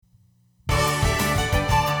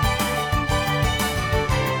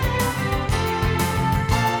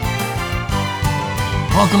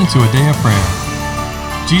Welcome to a day of prayer.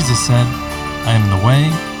 Jesus said, I am the way,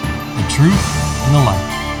 the truth, and the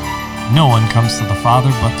life. No one comes to the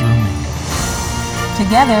Father but through me.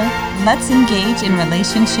 Together, let's engage in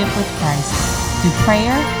relationship with Christ through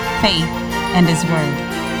prayer, faith, and His Word.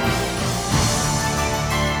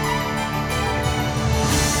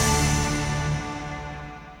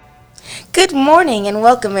 Good morning and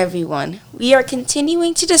welcome everyone. We are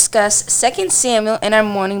continuing to discuss 2 Samuel in our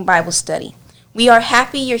morning Bible study. We are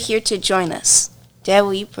happy you're here to join us. Dad,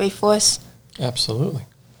 will you pray for us? Absolutely.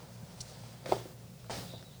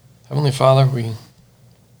 Heavenly Father, we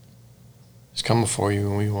just come before you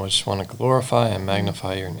and we just want to glorify and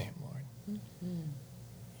magnify your name, Lord.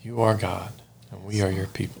 You are God and we are your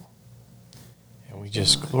people. And we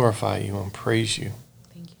just glorify you and praise you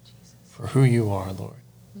for who you are, Lord.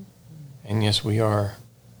 And yes, we are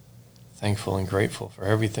thankful and grateful for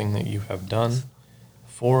everything that you have done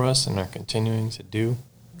for us and are continuing to do.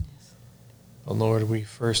 But Lord, we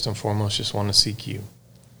first and foremost just want to seek you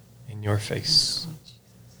in your face.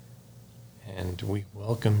 And we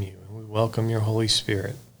welcome you, and we welcome your Holy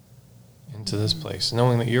Spirit into this place,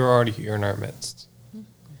 knowing that you're already here in our midst.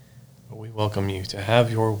 But we welcome you to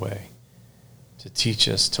have your way, to teach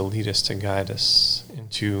us, to lead us, to guide us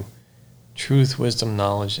into truth, wisdom,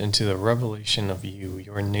 knowledge, into the revelation of you,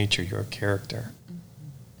 your nature, your character,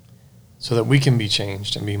 so that we can be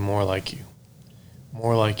changed and be more like you,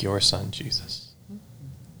 more like your Son, Jesus.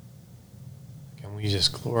 And we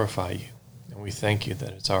just glorify you, and we thank you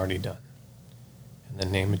that it's already done. In the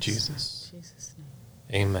name of Jesus.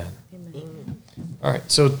 Amen. Amen. All right,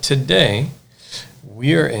 so today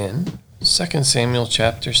we are in 2 Samuel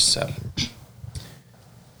chapter 7.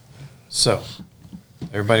 So,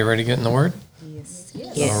 everybody ready to get in the Word? Yes.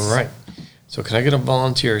 All right. So can I get a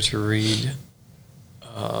volunteer to read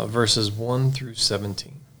verses 1 through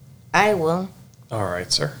 17? I will. All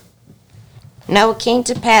right, sir. Now it came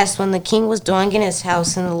to pass when the king was dwelling in his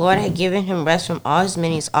house, and the Lord had given him rest from all his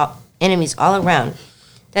enemies all around,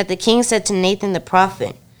 that the king said to Nathan the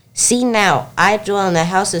prophet, See now, I dwell in the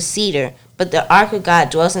house of cedar, but the ark of God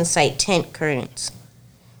dwells inside tent curtains.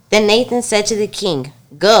 Then Nathan said to the king,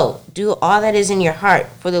 Go, do all that is in your heart,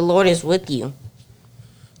 for the Lord is with you.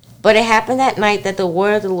 But it happened that night that the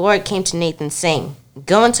word of the Lord came to Nathan, saying,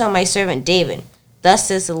 Go and tell my servant David, Thus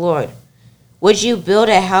says the Lord, Would you build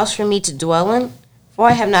a house for me to dwell in? For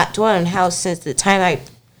I have not dwelt in a house since the time I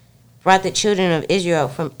brought the children of Israel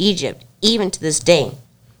from Egypt, even to this day,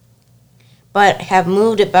 but have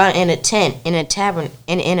moved about in a tent, in a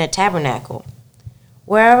tabernacle.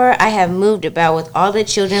 Wherever I have moved about with all the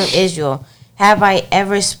children of Israel, have I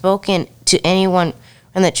ever spoken to anyone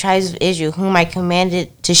from the tribes of Israel, whom I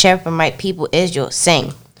commanded to shepherd my people Israel,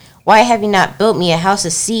 saying, Why have you not built me a house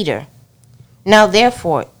of cedar? Now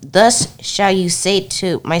therefore, thus shall you say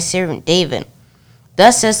to my servant David,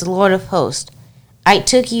 Thus says the Lord of hosts, I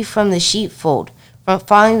took you from the sheepfold, from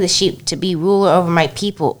following the sheep, to be ruler over my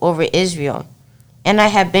people, over Israel. And I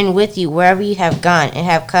have been with you wherever you have gone, and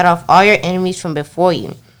have cut off all your enemies from before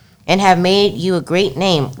you, and have made you a great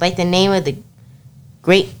name, like the name of the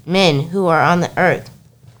great men who are on the earth.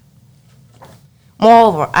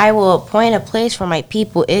 Moreover, I will appoint a place for my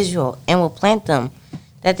people Israel, and will plant them,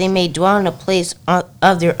 that they may dwell in a place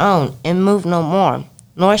of their own, and move no more,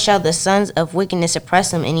 nor shall the sons of wickedness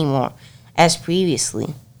oppress them any more, as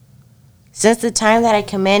previously. Since the time that I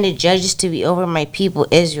commanded judges to be over my people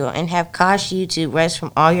Israel, and have caused you to rest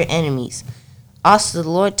from all your enemies, also the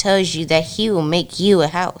Lord tells you that He will make you a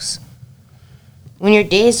house. When your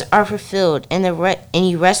days are fulfilled, and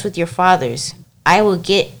you rest with your fathers, I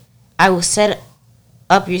will set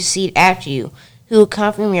up your seed after you, who will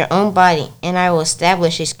come from your own body, and I will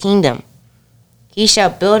establish his kingdom. He shall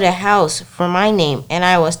build a house for my name, and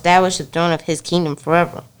I will establish the throne of his kingdom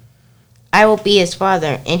forever. I will be his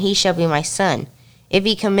father, and he shall be my son. If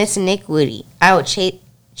he commits iniquity, I will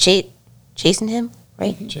chasten him,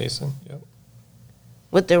 right? Jason, yep.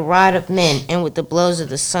 With the rod of men, and with the blows of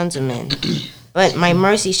the sons of men. But my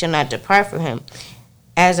mercy shall not depart from him,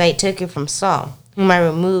 as I took it from Saul, whom I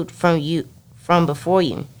removed from before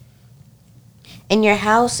you. And your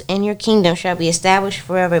house and your kingdom shall be established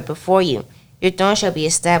forever before you. Your throne shall be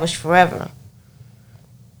established forever.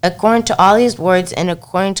 According to all these words and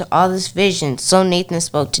according to all this vision, so Nathan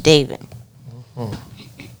spoke to David.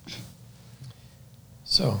 Mm-hmm.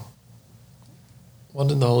 So, what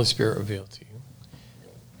did the Holy Spirit reveal to you?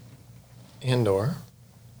 And or,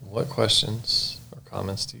 what questions or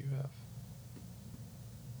comments do you have?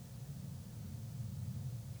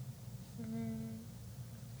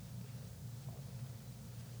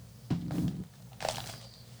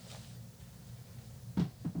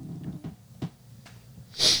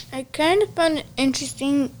 I kind of found it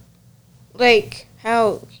interesting, like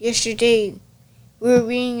how yesterday we were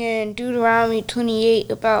reading in Deuteronomy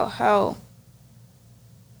 28 about how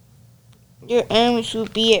your enemies will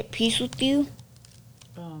be at peace with you.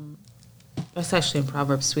 That's actually in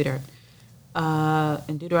Proverbs, sweetheart.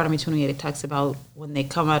 In Deuteronomy 28, it talks about when they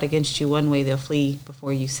come out against you one way, they'll flee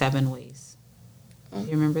before you 7 ways. Do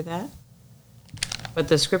you remember that? But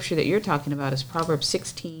the scripture that you're talking about is Proverbs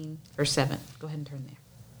 16, verse 7. Go ahead and turn there.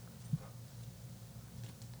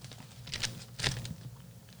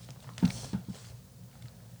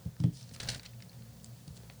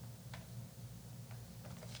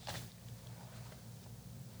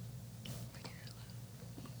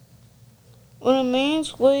 When a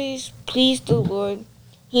man's ways please the Lord,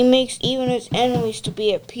 he makes even his enemies to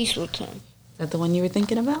be at peace with him. Is that the one you were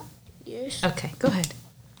thinking about? Yes. Okay, go ahead.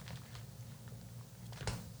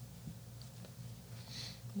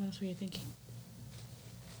 What else were you thinking?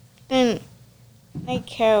 Then, like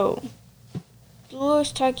how the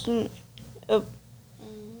Lord's talking of.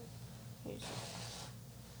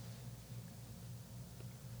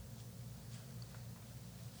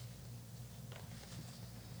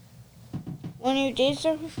 When your days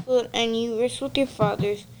are fulfilled and you rest with your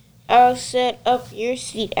fathers, I will set up your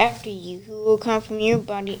seed after you, who will come from your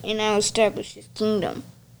body, and I will establish his kingdom.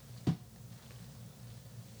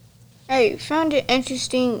 I found it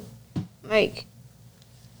interesting, like,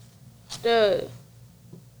 the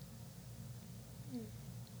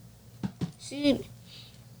seed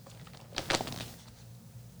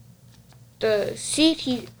the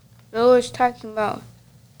Lord's talking about,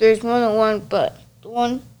 there's more than one, but the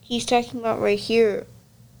one he's talking about right here,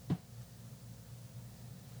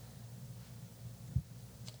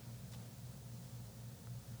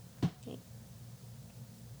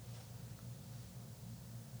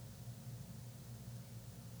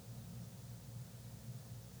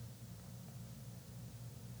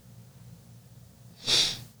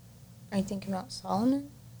 Are you thinking about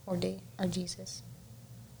Solomon or Jesus?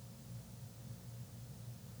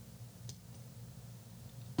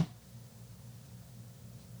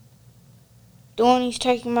 the one he's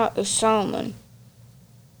talking about is Solomon.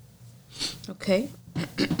 Okay.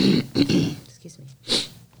 Excuse me.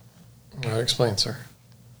 Explain, sir.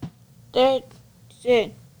 That's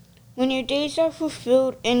it. When your days are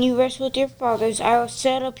fulfilled and you rest with your fathers, I will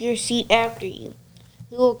set up your seed after you,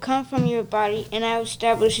 who will come from your body, and I will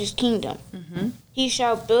establish his kingdom. Mm-hmm. He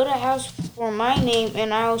shall build a house for my name,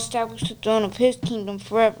 and I will establish the throne of his kingdom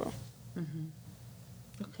forever. Mm-hmm.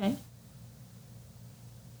 Okay.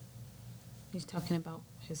 He's talking about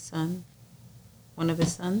his son, one of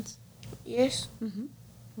his sons. Yes? Mm-hmm.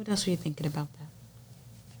 What else were you thinking about that?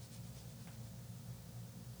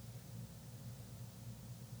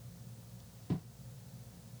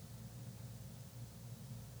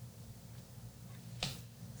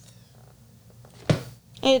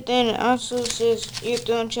 And then it also says, your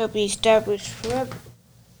throne shall be established forever.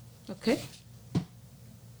 Okay.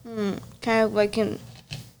 Kind of like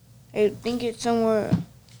I think it's somewhere.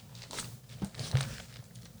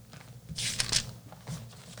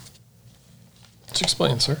 Let's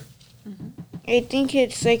explain, sir. I think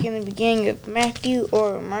it's like in the beginning of Matthew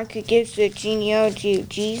or Mark. It gives the genealogy of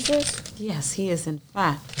Jesus. Yes, he is in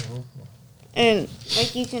fact. And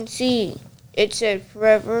like you can see, it said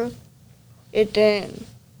forever.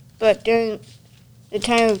 But during the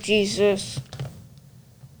time of Jesus,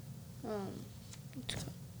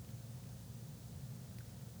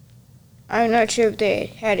 I'm not sure if they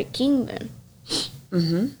had a king then.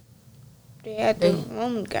 Mm-hmm. They had the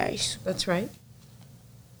Roman guys. That's right.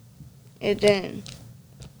 And then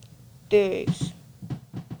there's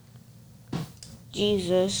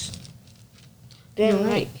Jesus. Then You're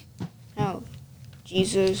right. like how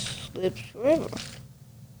Jesus lives forever.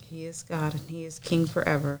 He is God and he is king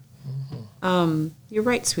forever. You're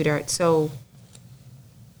right, sweetheart. So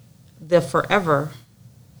the forever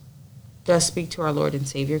does speak to our Lord and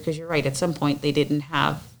Savior, because you're right. At some point, they didn't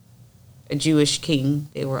have a Jewish king.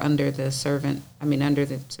 They were under the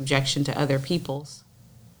subjection to other peoples,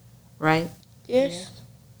 right? Yes.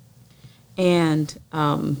 And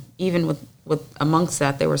even with amongst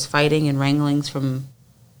that, there was fighting and wranglings from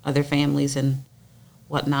other families and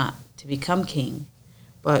whatnot to become king.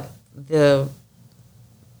 But the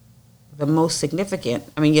most significant,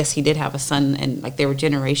 yes, he did have a son, and like there were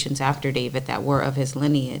generations after David that were of his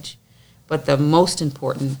lineage. But the most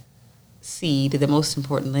important seed, the most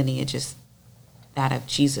important lineage is that of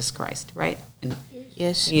Jesus Christ, right? And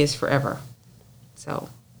Yes. he is forever. So,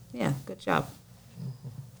 yeah, good job.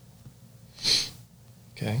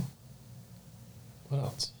 Okay. What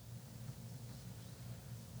else?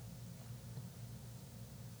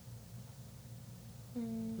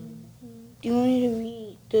 Do you want me to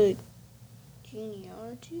read the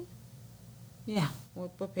genealogy? Yeah.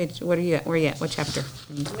 What page? What are you at? Where are you at? What chapter?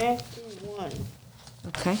 Matthew 1,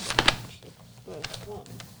 Okay. verse 1.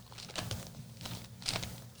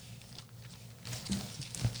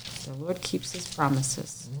 The Lord keeps his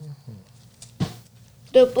promises.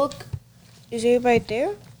 The book, is everybody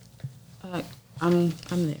there? I'm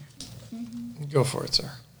there. Go for it,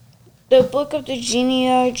 sir. The book of the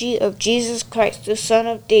genealogy of Jesus Christ, the son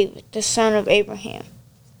of David, the son of Abraham.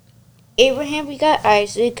 Abraham begot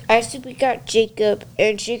Isaac, Isaac begot Jacob,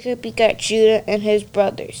 and Jacob begot Judah and his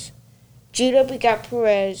brothers. Judah begot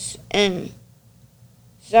Perez and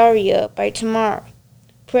Zariah by Tamar.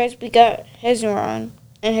 Perez begot Hezron,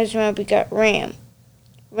 and Hezron begot Ram.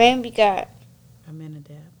 Ram begot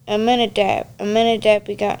Aminadab. Aminadab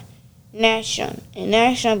begot Nashon, and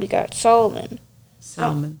Nashon begot Solomon.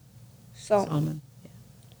 Solomon.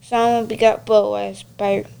 Solomon begot Boaz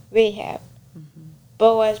by Rahab.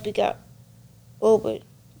 Boaz begot Obed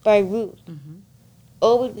by Ruth.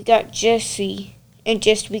 Obed begot Jesse, and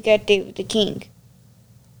Jesse begot David the king.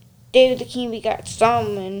 David the king begot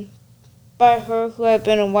Solomon by her who had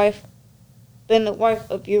been the wife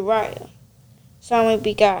of Uriah. Solomon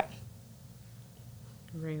begot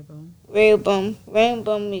Rehoboam.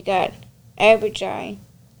 Rehoboam begot Abijah,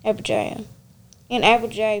 and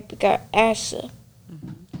Abijah begot Asa.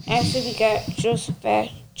 Asa begot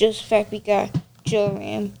Josaphat begot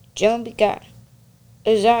Joram. Joram begot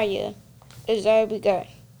Uzziah. Uzziah begot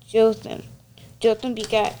Jotham. Jotham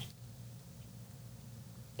begot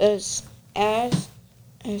and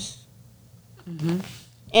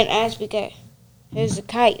Az begot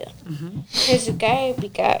Hezekiah. Hezekiah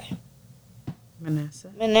begot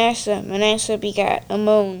Manasseh. Manasseh begot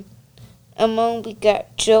Ammon. Ammon begot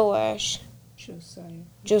Joash.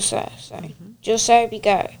 Josiah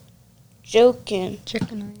begot Joachim.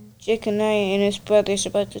 Jeconiah and his brothers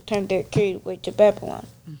about the time they were carried away to Babylon.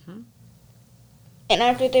 And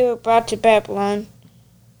after they were brought to Babylon,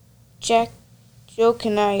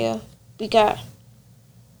 Jeconiah begot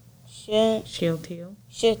Shealtiel.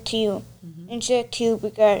 And Shealtiel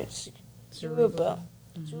begot Zerubbabel.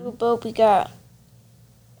 Zerubbabel begot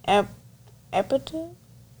Abiud.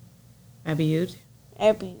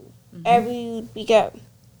 Abiud begot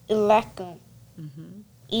Eliakim.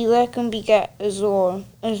 Eliakim begot Azor.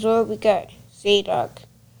 Azor begot Zadok.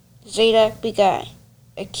 Zadok begot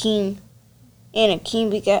Akim. And Akim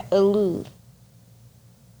begot Elud.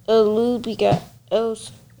 Elud begot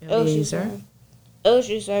Eleazar.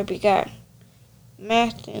 Eleazar begot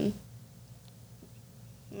Mathan.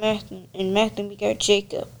 And Mathan begot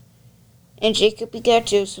Jacob. And Jacob begot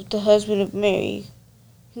Joseph, the husband of Mary,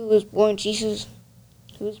 who was born Jesus,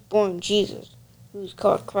 who was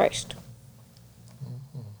called Christ.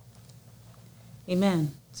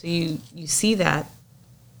 Amen. So you see that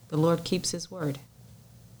the Lord keeps his word.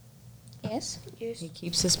 Yes. He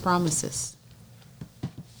keeps his promises.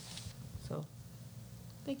 So,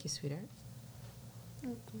 thank you, sweetheart.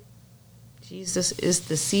 Jesus is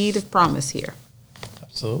the seed of promise here.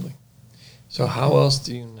 Absolutely. So how else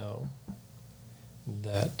do you know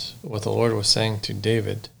that what the Lord was saying to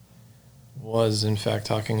David was in fact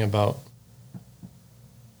talking about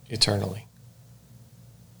eternally?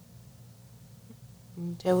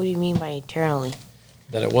 What do you mean by eternally?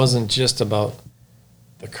 That it wasn't just about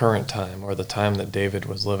the current time or the time that David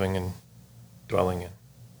was living and dwelling in.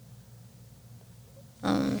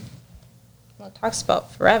 Well, it talks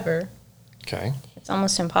about forever. Okay. It's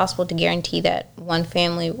almost impossible to guarantee that one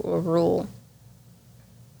family will rule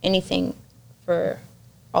anything for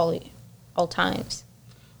all times.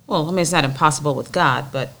 Well, I mean, it's not impossible with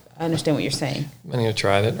God, but I understand what you're saying. Many have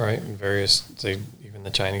tried it, right? In various, say, even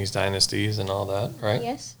the Chinese dynasties and all that, right?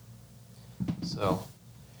 Yes. So,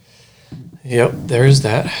 yep, there's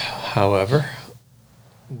that. However,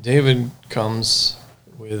 David comes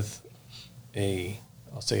with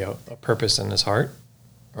I'll say a purpose in his heart,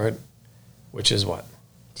 right? Which is what?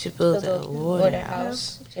 To build the Lord a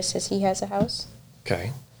house. just as he has a house.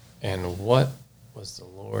 Okay. And what was the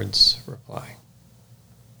Lord's reply?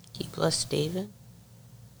 He blessed David.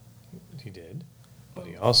 He did. But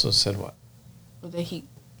he also said what? Well, when he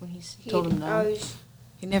told him no,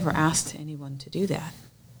 he never asked anyone to do that.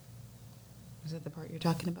 Is that the part you're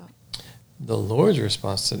talking about? The Lord's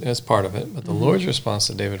response to, as part of it, but the Lord's response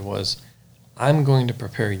to David was, I'm going to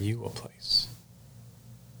prepare you a place.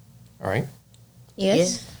 All right?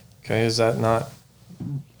 Yes. Okay, is that not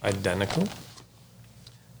identical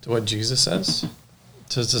to what Jesus says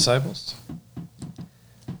to his disciples?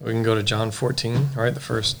 We can go to John 14, all right, the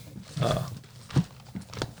first,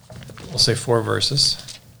 we'll say 4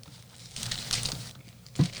 verses.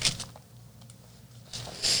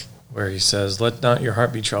 where he says, "Let not your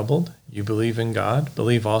heart be troubled. You believe in God,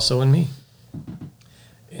 believe also in me.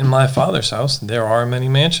 In my Father's house there are many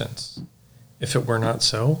mansions. If it were not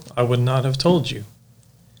so, I would not have told you.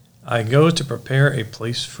 I go to prepare a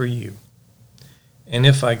place for you. And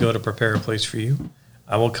if I go to prepare a place for you,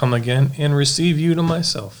 I will come again and receive you to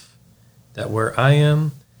myself, that where I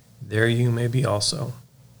am, there you may be also.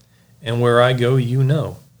 And where I go, you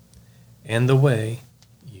know, and the way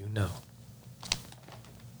you know."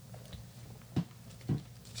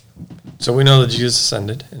 So we know that Jesus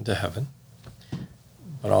ascended into heaven,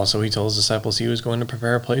 but also he told his disciples he was going to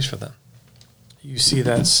prepare a place for them. You see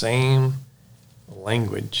that same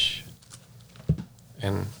language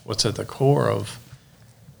and what's at the core of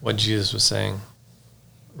what Jesus was saying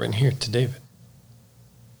written here to David.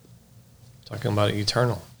 Talking about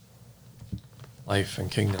eternal life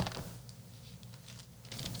and kingdom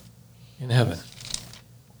in heaven.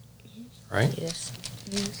 Right? Yes.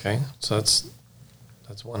 Okay, so that's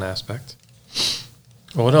one aspect.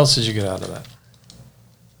 Well, what else did you get out of that?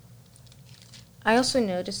 I also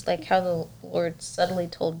noticed like how the Lord subtly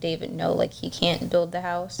told David no, like he can't build the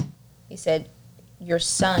house. He said, "Your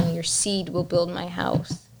son, your seed will build my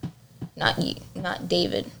house. Not you, not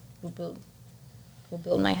David will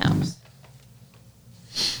build my house."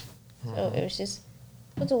 So it was just,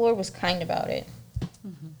 but the Lord was kind about it.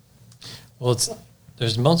 Well,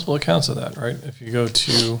 there's multiple accounts of that, right? If you go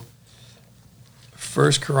to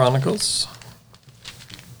 1 Chronicles,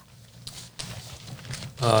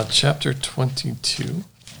 chapter 22.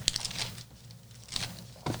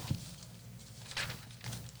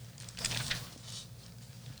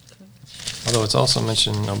 Although it's also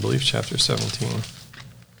mentioned, I believe, chapter 17.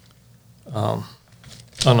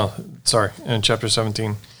 In chapter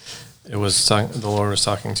 17, it was the Lord was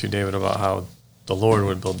talking to David about how the Lord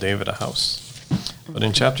would build David a house. But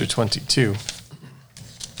in chapter 22,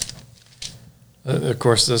 of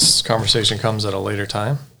course, this conversation comes at a later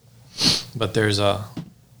time, but there's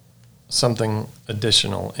something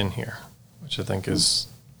additional in here, which I think is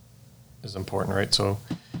important, right? So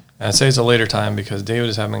I say it's a later time because David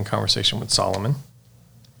is having a conversation with Solomon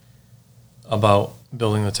about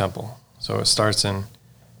building the temple. So it starts in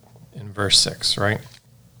verse 6, right?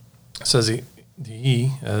 It says,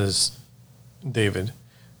 he, as David,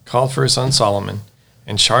 called for his son Solomon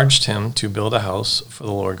and charged him to build a house for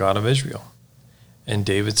the Lord God of Israel. And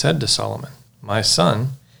David said to Solomon, "My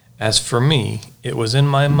son, as for me, it was in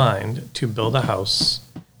my mind to build a house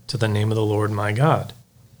to the name of the Lord my God.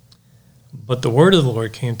 But the word of the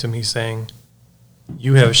Lord came to me, saying,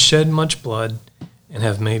 You have shed much blood and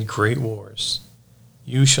have made great wars.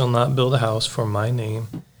 You shall not build a house for my name,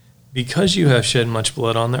 because you have shed much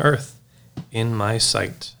blood on the earth in my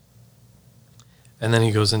sight." And then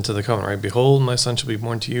he goes into the covenant, right? "Behold, my son shall be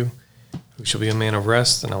born to you, who shall be a man of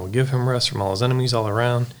rest, and I will give him rest from all his enemies all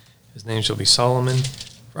around. His name shall be Solomon,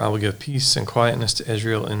 for I will give peace and quietness to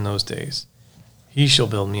Israel in those days. He shall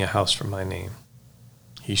build me a house for my name.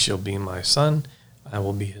 He shall be my son, I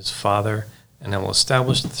will be his father, and I will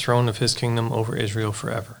establish the throne of his kingdom over Israel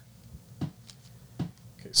forever."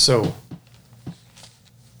 Okay, so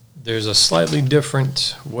there's a slightly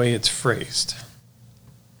different way it's phrased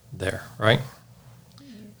there, right?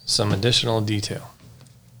 Some additional detail.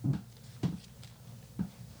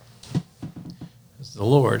 The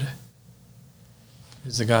Lord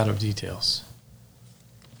is the God of details,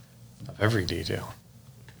 of every detail.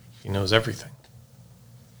 He knows everything.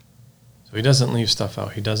 So he doesn't leave stuff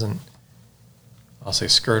out. He doesn't, I'll say,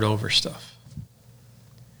 skirt over stuff.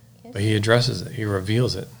 Yes. But he addresses it. He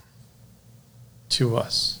reveals it to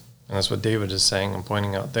us. And that's what David is saying and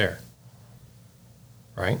pointing out there.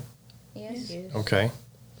 Right? Yes. Okay.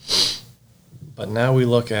 But now we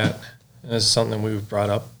look at, and this is something we've brought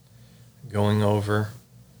up, going over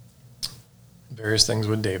various things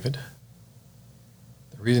with David.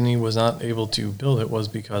 The reason he was not able to build it was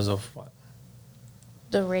because of what?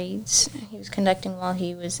 The raids he was conducting while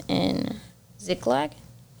he was in Ziklag.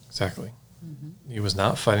 Exactly. He was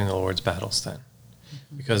not fighting the Lord's battles then,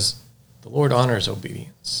 because the Lord honors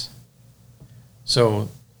obedience. So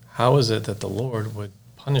how is it that the Lord would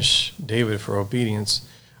punish David for obedience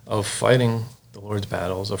of fighting the Lord's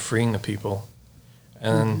battles, of freeing the people,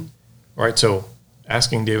 and right, so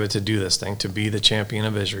asking David to do this thing, to be the champion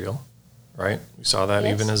of Israel, right? We saw that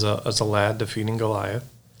Yes. even as a lad defeating Goliath,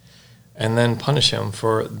 and then punish him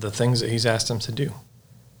for the things that he's asked him to do.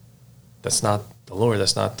 That's not the Lord.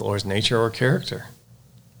 That's not the Lord's nature or character.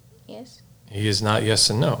 Yes. He is not yes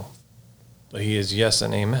and no, but he is yes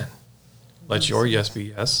and amen. Let your yes be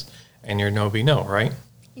yes and your no be no, right?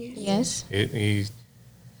 Yes. He's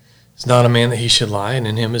not a man that he should lie, and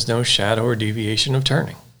in him is no shadow or deviation of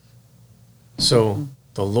turning. So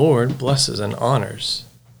the Lord blesses and honors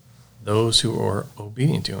those who are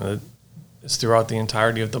obedient to him. It's throughout the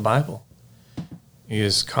entirety of the Bible. He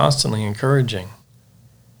is constantly encouraging,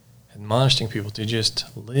 admonishing people to just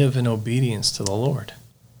live in obedience to the Lord.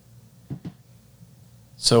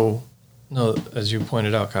 So, no, as you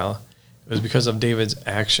pointed out, Kyle, it was because of David's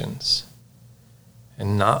actions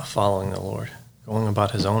and not following the Lord, going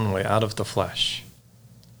about his own way out of the flesh.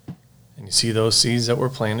 And you see those seeds that were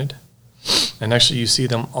planted. And actually you see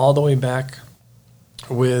them all the way back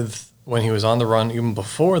with when he was on the run, even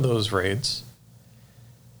before those raids,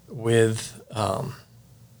 with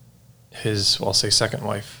his, well, I'll say second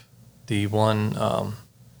wife, the one,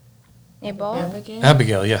 Nabal?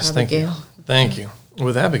 Abigail, yes, Abigail. Thank you.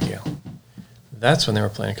 With Abigail. That's when they were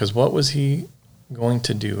planning, because what was he going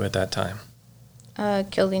to do at that time?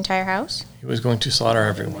 Kill the entire house? He was going to slaughter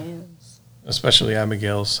everyone, especially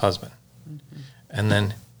Abigail's husband. And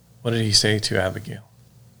then what did he say to Abigail?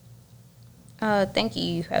 Thank you.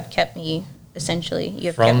 You have kept me, essentially. You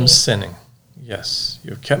have kept From me. sinning. Yes,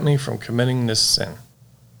 you have kept me from committing this sin.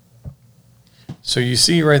 So you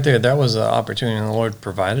see right there, that was an opportunity, and the Lord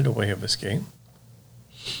provided a way of escape,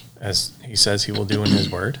 as he says he will do in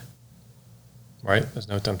his word. Right? There's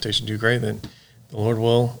no temptation too great that the Lord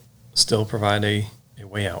will still provide a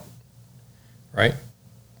way out. Right?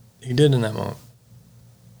 He did in that moment.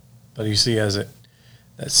 But you see, as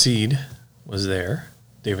that seed was there,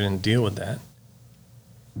 David didn't deal with that,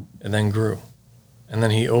 and then grew. And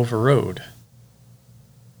then he overrode,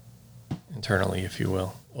 internally, if you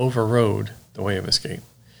will, overrode the way of escape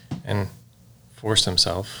and forced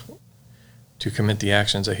himself to commit the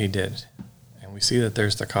actions that he did. And we see that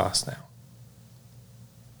there's the cost now.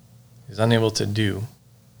 He's unable to do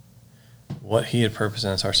what he had purposed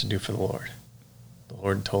in his heart to do for the Lord. The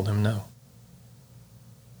Lord told him no.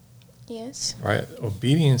 Yes. Right?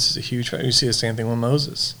 Obedience is a huge factor. You see the same thing with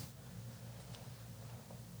Moses.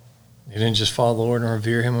 He didn't just follow the Lord and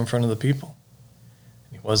revere him in front of the people.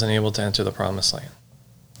 He wasn't able to enter the promised land.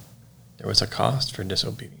 There was a cost for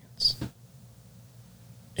disobedience.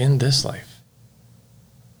 In this life,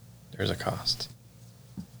 there's a cost.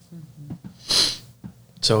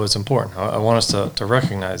 So it's important. I want us to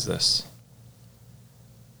recognize this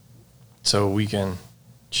so we can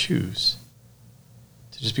choose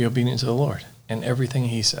to just be obedient to the Lord in everything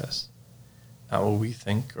he says. Not what we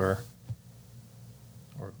think or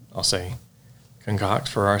I'll say concoct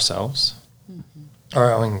for ourselves.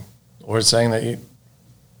 Or, I mean, the Lord's saying that,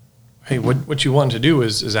 hey, what you want to do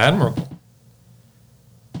is admirable.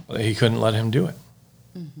 But he couldn't let him do it.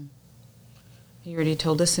 He already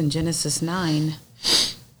told us in Genesis 9,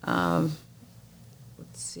 let's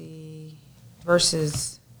see,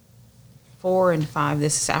 verses 4 and 5.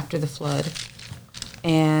 This is after the flood.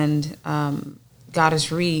 And God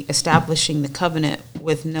is re-establishing the covenant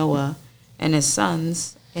with Noah and his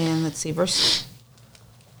sons. And let's see,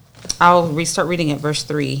 I'll restart reading at verse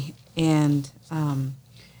 3. And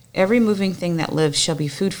every moving thing that lives shall be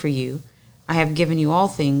food for you. I have given you all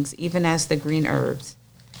things, even as the green herbs.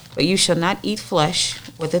 But you shall not eat flesh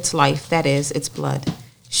with its life, that is, its blood.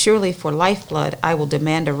 Surely for lifeblood I will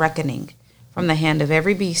demand a reckoning. From the hand of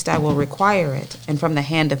every beast I will require it, and from the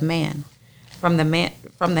hand of man. From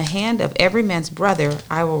the hand of every man's brother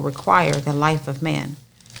I will require the life of man.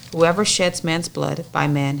 Whoever sheds man's blood, by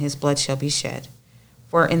man his blood shall be shed.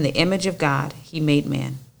 For in the image of God he made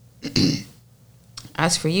man.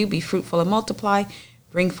 As for you, be fruitful and multiply,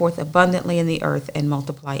 bring forth abundantly in the earth and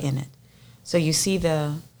multiply in it. So you see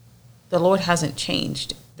the Lord hasn't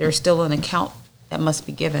changed. There's still an account that must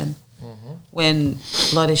be given when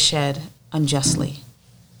blood is shed unjustly.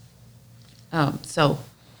 So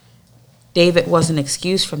David wasn't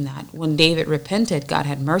excused from that. When David repented, God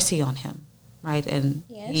had mercy on him, right? And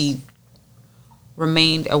he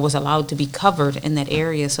remained or was allowed to be covered in that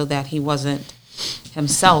area so that he wasn't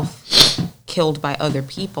himself killed by other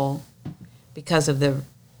people because of the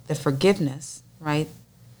forgiveness, right?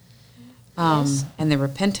 And the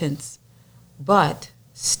repentance. But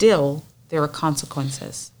still, there are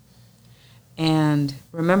consequences. And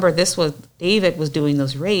remember, David was doing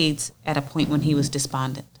those raids at a point when he was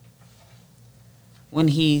despondent. When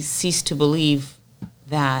he ceased to believe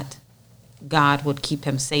that God would keep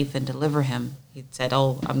him safe and deliver him. He said,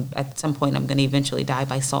 at some point I'm going to eventually die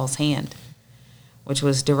by Saul's hand, which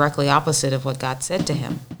was directly opposite of what God said to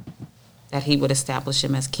him, that he would establish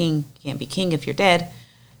him as king. You can't be king if you're dead,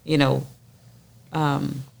 and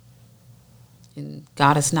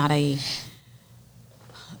God is not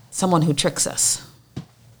someone who tricks us.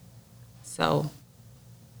 So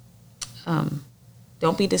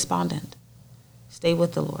don't be despondent. Stay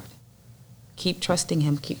with the Lord. Keep trusting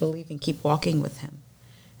him, keep believing, keep walking with him.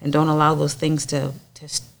 And don't allow those things to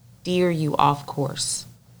steer you off course.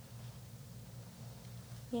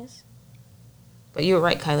 Yes. But you're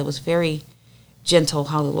right, Kyla. It was very gentle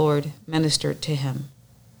how the Lord ministered to him.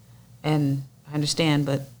 And I understand,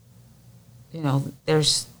 but, you know,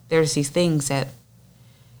 there's these things that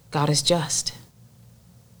God is just.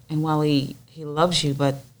 And while he loves you,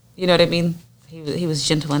 but, you know what I mean? He was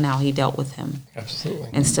gentle in how he dealt with him. Absolutely.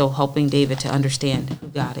 And still helping David to understand who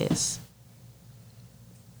God is.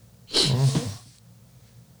 Mhm.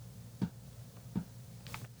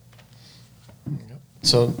 Yep.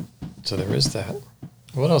 So there is that.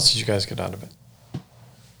 What else did you guys get out of it?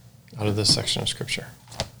 Out of this section of scripture?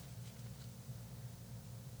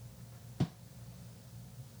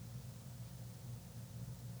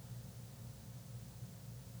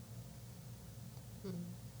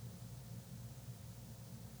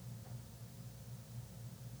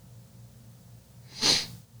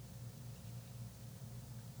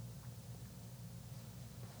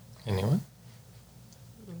 Anyone?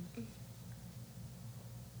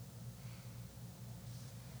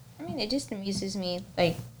 I mean, it just amuses me,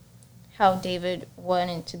 like, how David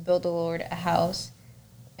wanted to build the Lord a house,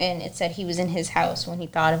 and it said he was in his house when he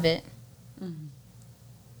thought of it. Mm-hmm.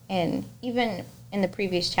 And even in the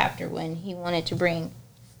previous chapter, when he wanted to bring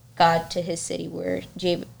God to his city where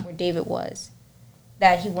David was,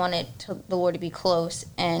 that he wanted the Lord to be close.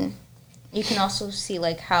 And you can also see,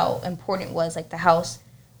 like, how important it was, like, the house,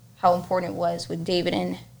 how important it was with David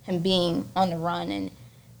and him being on the run and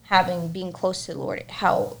being close to the Lord,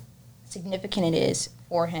 how significant it is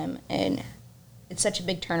for him. And it's such a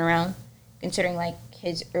big turnaround, considering, like,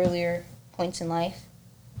 his earlier points in life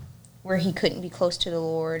where he couldn't be close to the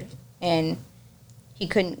Lord and he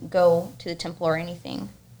couldn't go to the temple or anything.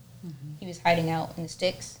 Mm-hmm. He was hiding out in the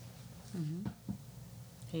sticks. Mm-hmm.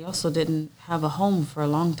 He also didn't have a home for a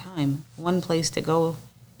long time. One place to go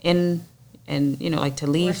in and, you know, like to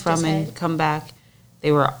leave Rest from his and head. come back.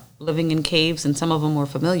 They were living in caves, and some of them were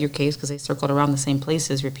familiar caves because they circled around the same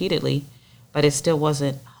places repeatedly, but it still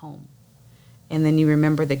wasn't home. And then you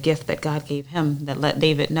remember the gift that God gave him that let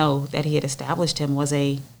David know that he had established him was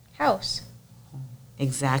a House.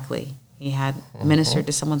 Exactly. He had ministered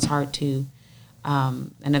to someone's heart to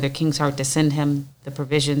another king's heart to send him the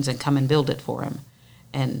provisions and come and build it for him.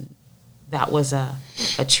 And that was a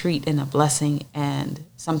treat and a blessing and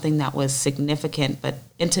something that was significant but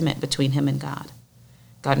intimate between him and God.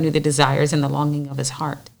 God knew the desires and the longing of his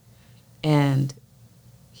heart. And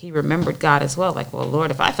he remembered God as well. Like, well,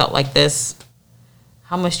 Lord, if I felt like this,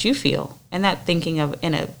 how must you feel? And that thinking of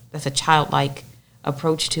that's a childlike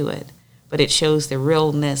approach to it. But it shows the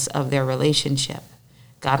realness of their relationship.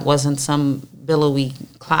 God wasn't some billowy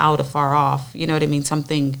cloud afar off. You know what I mean?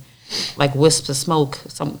 Something like wisps of smoke,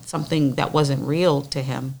 something that wasn't real to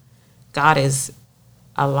him. God is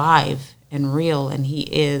alive and real, and he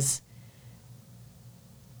is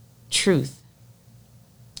truth.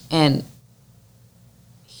 And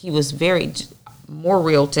he was more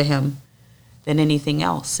real to him than anything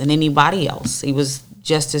else and anybody else. He was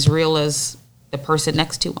just as real as the person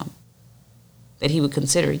next to him that he would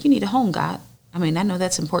consider. You need a home, God. I mean, I know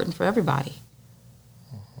that's important for everybody.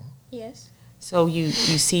 Yes. So you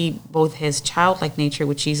see both his childlike nature,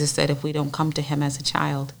 which Jesus said, if we don't come to him as a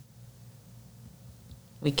child,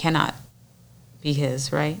 we cannot be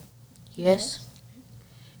his, right? Yes.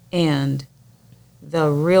 And the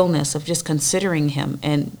realness of just considering him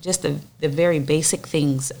and just the very basic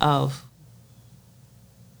things of,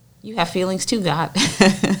 you have feelings too, God.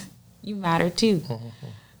 You matter too.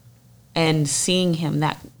 And seeing him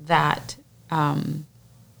that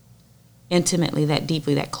intimately, that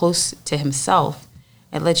deeply, that close to himself,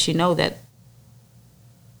 it lets you know that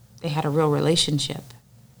they had a real relationship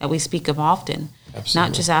that we speak of often. Absolutely.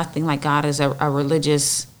 Not just acting like God is a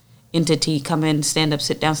religious entity, come in, stand up,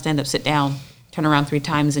 sit down, turn around 3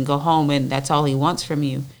 times and go home, and that's all he wants from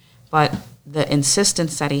you. But the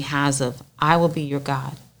insistence that he has of, I will be your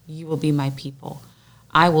God, you will be my people.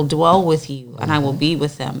 I will dwell with you, and I will be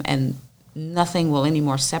with them, and nothing will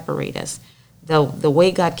anymore separate us. The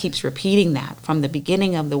way God keeps repeating that from the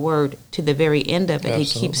beginning of the word to the very end of it, Absolutely.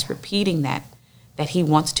 he keeps repeating that he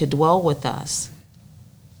wants to dwell with us.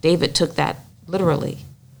 David took that literally.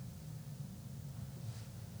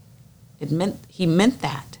 He meant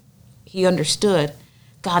that. He understood,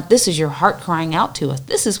 God, this is your heart crying out to us.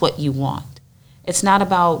 This is what you want. It's not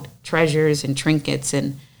about treasures and trinkets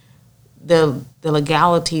and the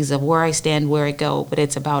legalities of where I stand, where I go, but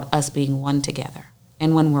it's about us being one together.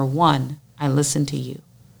 And when we're one, I listen to you.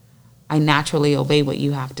 I naturally obey what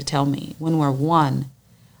you have to tell me. When we're one,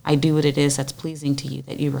 I do what it is that's pleasing to you,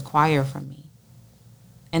 that you require from me.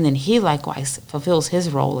 And then he likewise fulfills his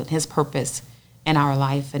role and his purpose in our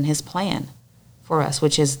life and his plan for us,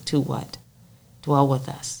 which is to what? Dwell with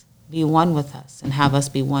us, be one with us, and have us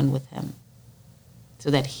be one with him, so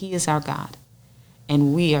that he is our God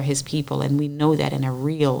and we are his people, and we know that in a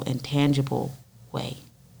real and tangible way.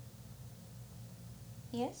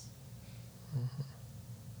 Yes.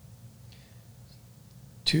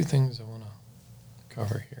 Two things I want to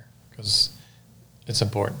cover here because it's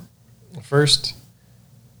important. First,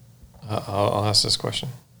 I'll ask this question.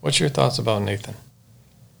 What's your thoughts about Nathan?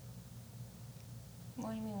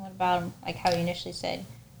 What do you mean? What about him? Like how you initially said,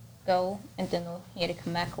 go, and then he had to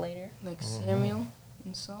come back later. Like Samuel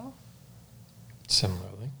and Saul.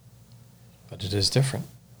 Similarly, but it is different.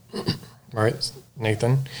 Right?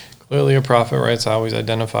 Nathan, clearly a prophet, right? It's always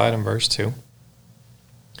identified in verse 2.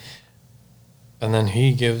 And then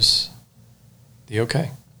he gives the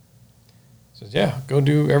okay. Says, yeah, go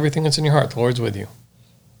do everything that's in your heart. The Lord's with you.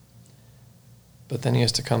 But then he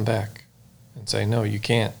has to come back and say, no, you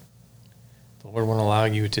can't. The Lord won't allow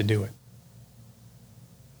you to do it.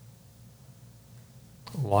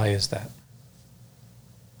 Why is that?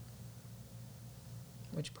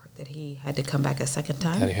 Which part? That he had to come back a second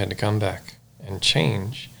time? That he had to come back and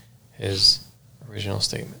change his original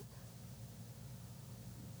statement.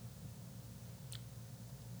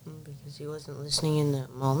 Because he wasn't listening in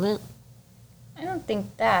that moment. I don't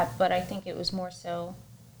think that, but I think it was more so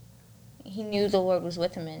he knew the Lord was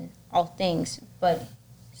with him in all things, but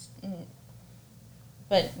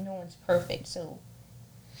no one's perfect, so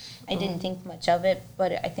I didn't think much of it,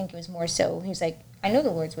 but I think it was more so he was like, I know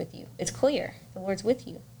the Lord's with you. It's clear. The Lord's with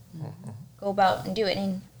you. Go about and do it.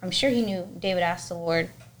 And I'm sure he knew David asked the Lord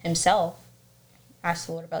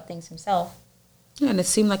about things himself. Yeah, and it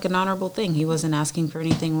seemed like an honorable thing. He wasn't asking for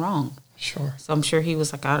anything wrong. Sure. So I'm sure he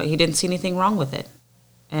was like, he didn't see anything wrong with it.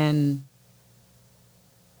 And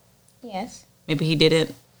Yes. maybe he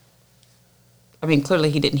didn't, I mean,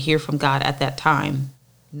 clearly he didn't hear from God at that time.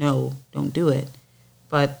 No, don't do it.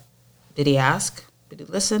 But did he ask? Did he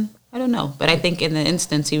listen? I don't know. But I think in the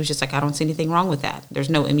instance, he was just like, I don't see anything wrong with that. There's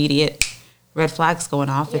no immediate red flags going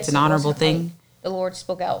off. Yes, it's an it honorable wasn't like thing. the Lord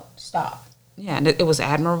spoke out, stop. Yeah, and it was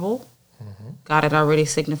admirable. God had already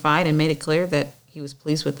signified and made it clear that he was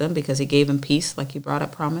pleased with them because he gave him peace, like you brought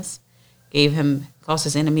up, promise. Caused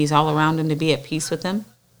his enemies all around him to be at peace with him.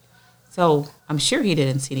 So I'm sure he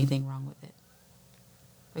didn't see anything wrong with it.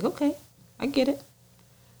 Like, okay, I get it.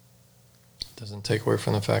 Doesn't take away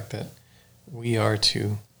from the fact that we are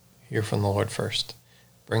to hear from the Lord first.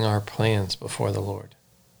 Bring our plans before the Lord.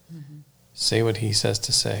 Say what he says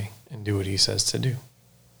to say and do what he says to do.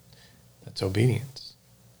 That's obedience.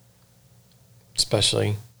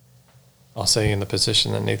 Especially, I'll say, in the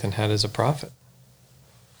position that Nathan had as a prophet.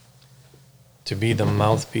 To be the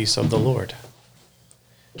mouthpiece of the Lord.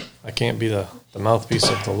 I can't be the mouthpiece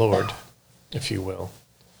of the Lord, if you will.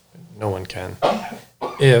 No one can.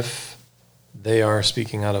 If they are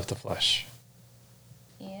speaking out of the flesh.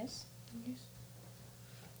 Yes.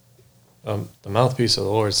 The mouthpiece of the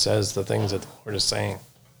Lord says the things that the Lord is saying.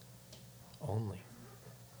 Only.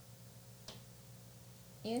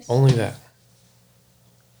 Yes. Only that.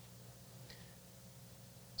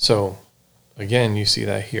 So, again, you see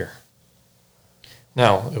that here.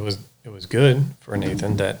 Now, it was good for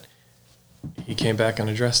Nathan that he came back and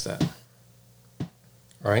addressed that.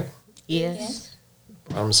 Right? Yes.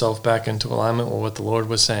 Brought himself back into alignment with what the Lord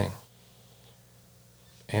was saying.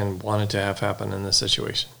 And wanted to have happen in this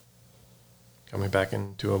situation. Coming back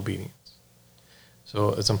into obedience.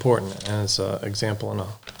 So it's important, and it's an example and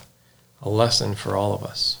a lesson for all of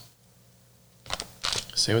us.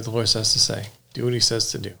 Say what the Lord says to say. Do what he says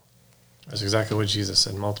to do. That's exactly what Jesus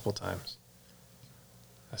said multiple times.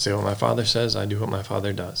 I say what my Father says, I do what my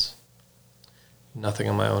Father does. Nothing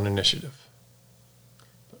on my own initiative.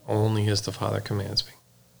 But only as the Father commands me.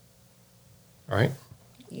 All right?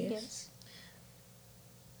 Yes.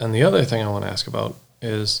 And the other thing I want to ask about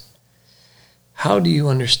is, how do you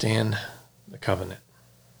understand the covenant?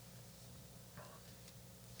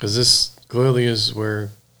 Because this clearly is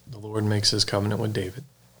where the Lord makes his covenant with David.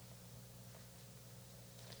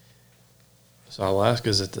 So I'll ask,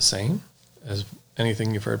 is it the same as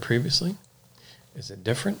anything you've heard previously? Is it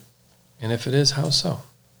different? And if it is, how so?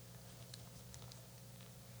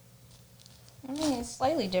 I mean, it's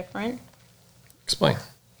slightly different. Explain.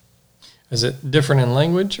 Is it different in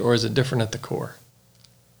language or is it different at the core?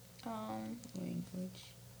 Language.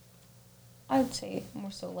 I would say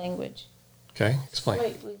more so language. Okay, explain.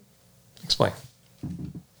 Slightly. Explain.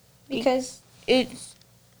 Because it's...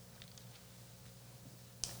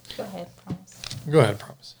 Go ahead, promise. Go ahead,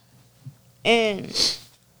 promise. And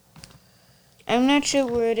I'm not sure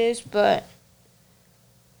where it is, but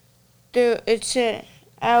there it said,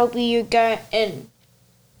 "I'll be your God and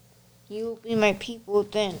you will be my people."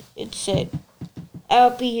 Then it said,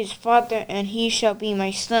 "I'll be his father and he shall be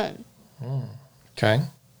my son." Okay.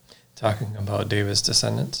 Talking about David's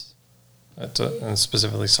descendants, and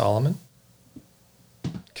specifically Solomon.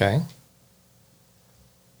 Okay.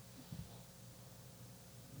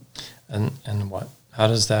 And what? How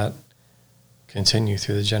does that continue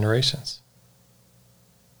through the generations?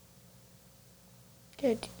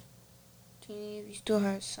 Did any of you still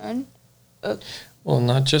have a son? Well,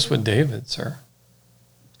 not just with David, sir.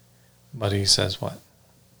 But he says what?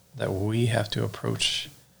 That we have to approach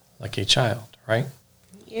like a child, right?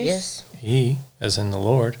 Yes. He, as in the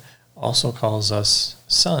Lord, also calls us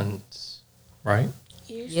sons, right?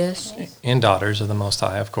 Yes. And daughters of the Most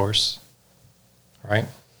High, of course, right?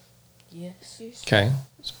 Yes. Okay.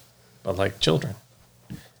 But like children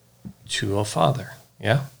to a father,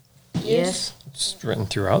 yeah? Yes. It's written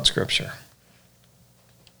throughout Scripture.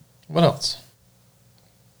 What else?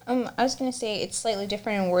 I was going to say it's slightly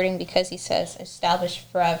different in wording because he says established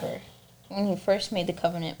forever. When he first made the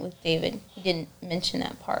covenant with David, he didn't mention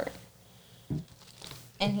that part.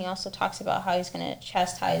 And he also talks about how he's going to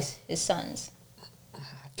chastise his sons.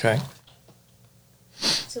 Okay.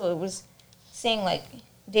 So it was saying like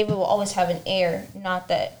David will always have an heir, not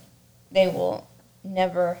that they will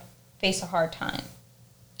never face a hard time.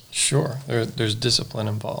 Sure. There's discipline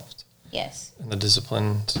involved. Yes. And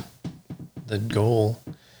the goal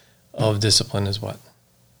of discipline is what?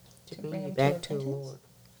 To bring bring you him back to to the repentance. Lord.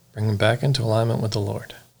 Bring them back into alignment with the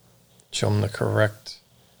Lord. Show them the correct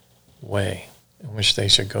way in which they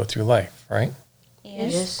should go through life, right?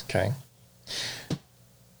 Yes. Okay.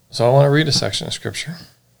 So I want to read a section of Scripture.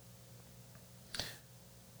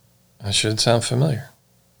 It should sound familiar.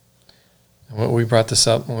 And we brought this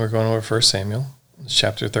up when we were going over 1 Samuel, it's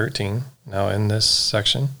chapter 13. Now in this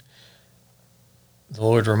section, the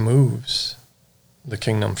Lord removes the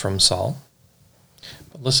kingdom from Saul.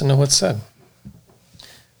 But listen to what's said.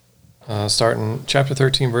 Starting chapter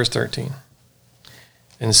 13, verse 13.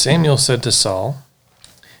 And Samuel said to Saul,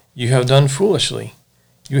 "You have done foolishly.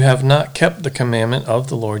 You have not kept the commandment of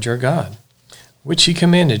the Lord your God, which he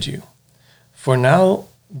commanded you. For now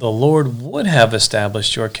the Lord would have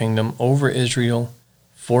established your kingdom over Israel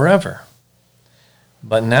forever.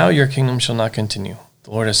 But now your kingdom shall not continue.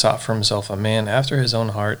 The Lord has sought for himself a man after his own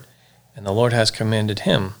heart, and the Lord has commanded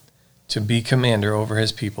him to be commander over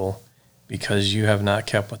his people, because you have not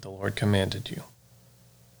kept what the Lord commanded you."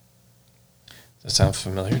 Does that sound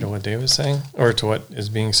familiar to what David's saying? Or to what is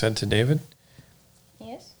being said to David?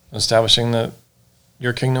 Yes. Establishing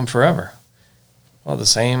your kingdom forever. Well, the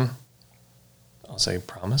same, I'll say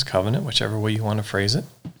promise, covenant, whichever way you want to phrase it,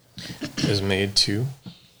 is made to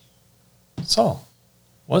Saul.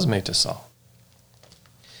 Was made to Saul.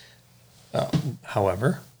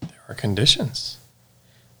 However, there are conditions.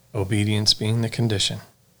 Obedience being the condition.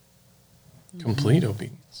 Complete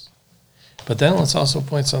obedience. But then let's also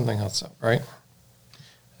point something else out, right?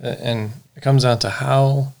 And it comes down to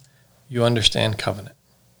how you understand covenant.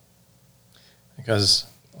 Because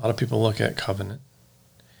a lot of people look at covenant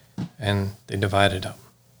and they divide it up.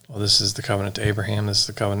 Well, this is the covenant to Abraham, this is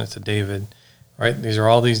the covenant to David, right? These are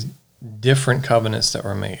all these different covenants that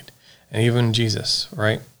were made. And even Jesus,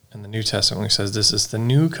 right? In the New Testament, he says, "This is the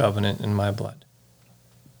new covenant in my blood."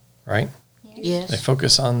 Right? They Yes.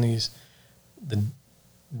 focus on the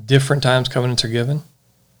different times covenants are given.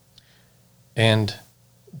 And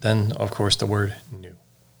then, of course, the word new.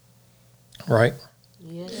 Right?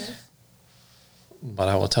 Yes. But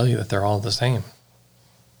I will tell you that they're all the same.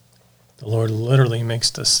 The Lord literally makes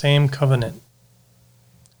the same covenant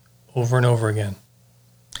over and over again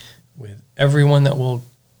with everyone that will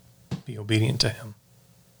be obedient to him.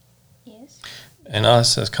 Yes. And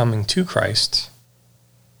us as coming to Christ,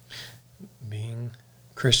 being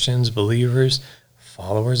Christians, believers,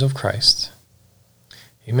 followers of Christ,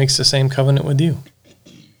 he makes the same covenant with you.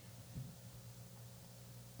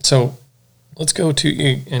 So let's go to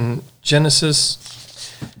in Genesis.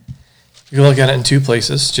 You can look at it in two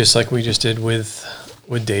places, just like we just did with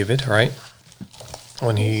David, right?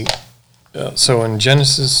 When he, so in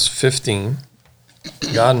Genesis 15,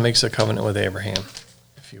 God makes a covenant with Abraham,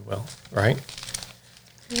 if you will, right?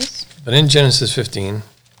 Yes. But in Genesis 15,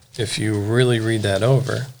 if you really read that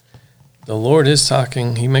over, the Lord is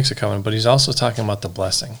talking, he makes a covenant, but he's also talking about the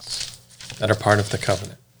blessings that are part of the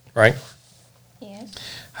covenant, right? Yes.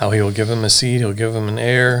 How he will give him a seed, he'll give him an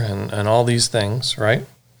heir, and all these things, right?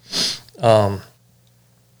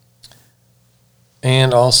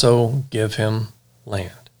 And also give him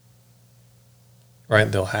land, right?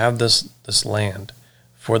 They'll have this land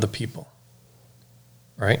for the people,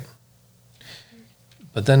 right?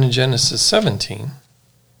 But then in Genesis 17,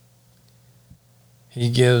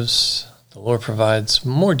 the Lord provides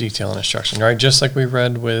more detail and instruction, right? Just like we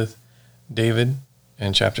read with David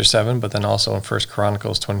in chapter 7, but then also in 1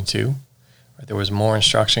 Chronicles 22, right? There was more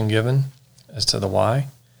instruction given as to the why,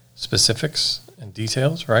 specifics and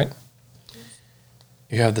details, right?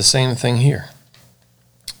 You have the same thing here.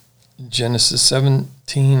 Genesis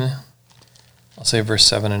 17, I'll say verse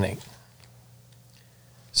 7 and 8. It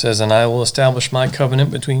says, "And I will establish my covenant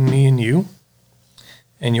between me and you,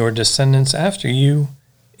 and your descendants after you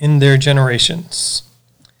in their generations,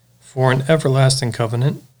 for an everlasting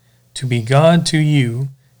covenant, to be God to you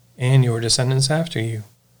and your descendants after you.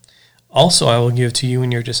 Also I will give to you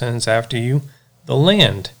and your descendants after you the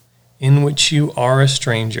land in which you are a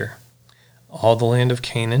stranger, all the land of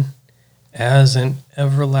Canaan, as an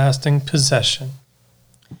everlasting possession,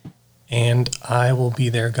 and I will be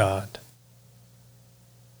their God."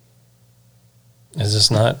 Is this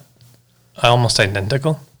not almost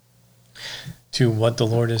identical to what the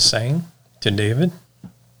Lord is saying to David?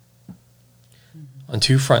 On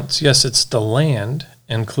two fronts. Yes, it's the land,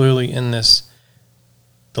 and clearly in this,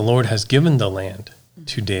 the Lord has given the land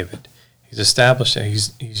to David. He's established it.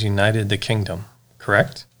 He's united the kingdom,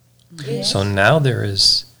 correct? Yes. So now there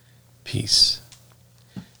is peace.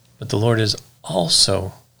 But the Lord is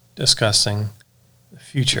also discussing the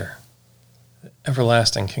future, the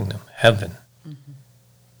everlasting kingdom, heaven.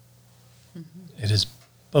 It is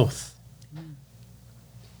both.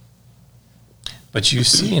 But you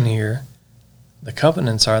see in here, the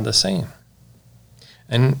covenants are the same.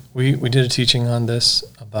 And we did a teaching on this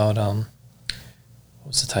about,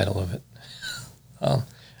 what's the title of it?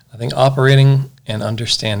 I think operating and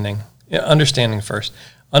understanding. Yeah, understanding first.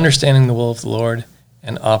 Understanding the will of the Lord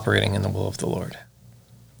and operating in the will of the Lord.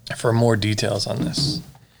 For more details on this.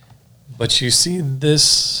 But you see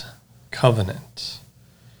this covenant,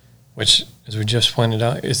 which, as we just pointed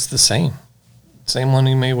out, it's the same. Same one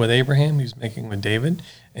he made with Abraham, he's making with David,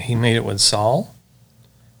 and he made it with Saul.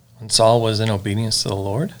 When Saul was in obedience to the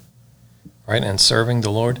Lord, right, and serving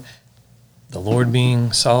the Lord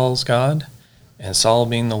being Saul's God, and Saul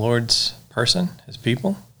being the Lord's person, his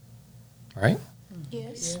people, right?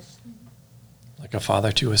 Yes. Like a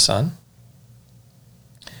father to his son.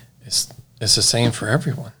 It's the same for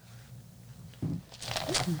everyone.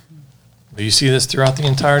 But you see this throughout the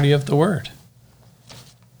entirety of the Word.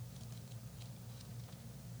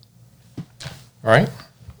 Right?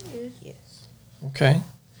 Yes. Okay.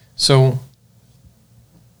 So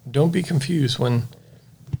don't be confused when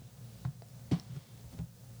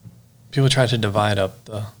people try to divide up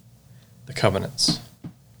the covenants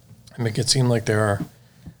and make it seem like there are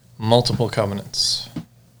multiple covenants.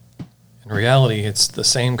 In reality, it's the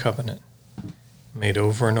same covenant made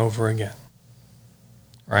over and over again.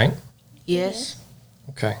 Right? Yes.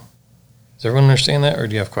 Okay. Does everyone understand that, or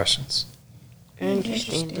do you have questions? I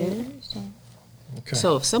understand it. Okay.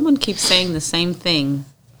 So if someone keeps saying the same thing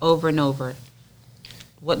over and over,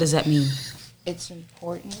 what does that mean? It's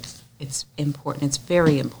important. It's important. It's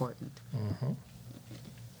very important. Mm-hmm.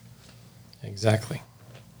 Exactly.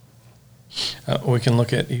 We can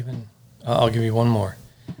look at even, I'll give you one more.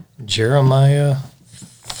 Jeremiah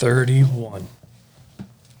 31.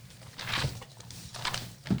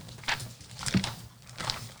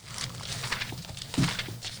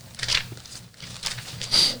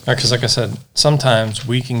 Because like I said, sometimes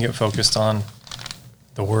we can get focused on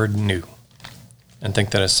the word new and think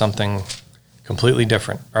that it's something completely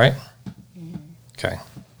different, right? Okay.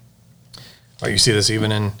 Well, you see this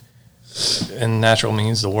even in natural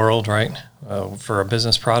means, the world, right? For a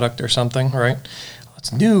business product or something, right?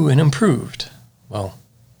 It's new and improved. Well,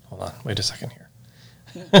 hold on. Wait a second here.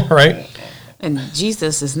 Right? And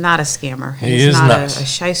Jesus is not a scammer. He He's is not. not. A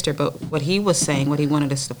shyster. But what he was saying, what he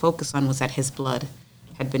wanted us to focus on was that his blood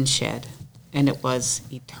had been shed. And it was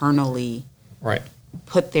eternally Right.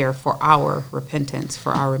 put there for our repentance,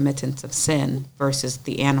 for our remittance of sin, versus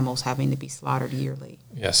the animals having to be slaughtered yearly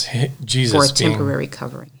Yes. for a Jesus being temporary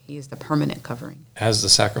covering. He is the permanent covering. as the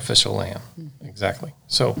sacrificial lamb. Exactly.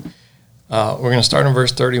 So we're going to start in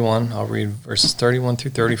verse 31. I'll read verses 31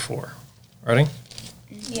 through 34. Ready?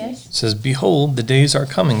 Yes. It says, "Behold, the days are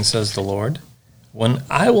coming, says the Lord, when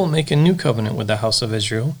I will make a new covenant with the house of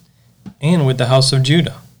Israel and with the house of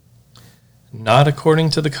Judah, not according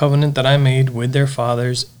to the covenant that I made with their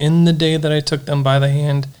fathers in the day that I took them by the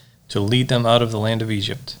hand to lead them out of the land of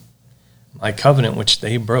Egypt, my covenant which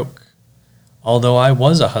they broke, although I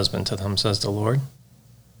was a husband to them, says the Lord.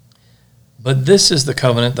 But this is the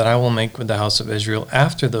covenant that I will make with the house of Israel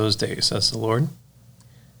after those days, says the Lord.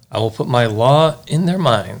 I will put my law in their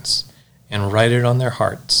minds and write it on their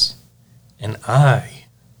hearts, and I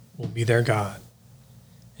will be their God,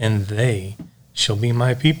 and they shall be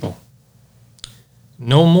my people.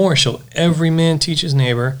 No more shall every man teach his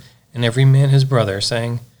neighbor and every man his brother,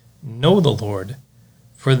 saying, Know the Lord,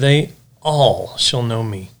 for they all shall know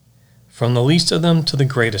me, from the least of them to the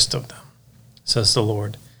greatest of them, says the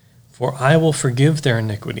Lord. For I will forgive their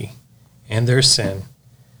iniquity and their sin,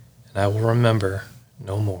 and I will remember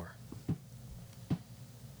no more.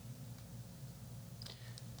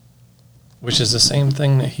 Which is the same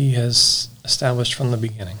thing that he has established from the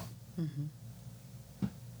beginning.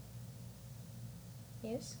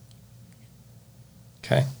 Yes.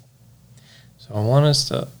 Okay? So I want us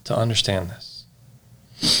to understand this.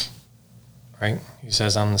 Right? He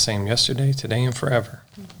says, I'm the same yesterday, today, and forever.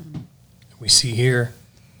 We see here,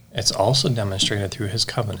 it's also demonstrated through his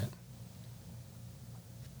covenant.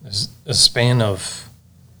 There's a span of,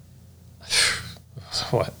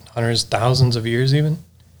 what, hundreds, thousands of years even?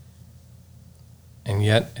 And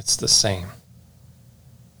yet it's the same.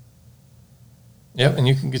 Yep, and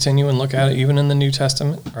you can continue and look at it even in the New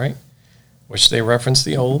Testament, right? Which they reference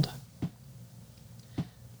the Old.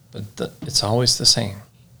 But it's always the same.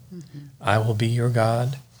 I will be your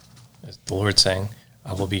God, as the Lord saying,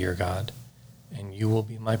 I will be your God, and you will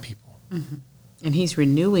be my people. And he's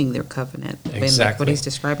renewing their covenant. Exactly. What he's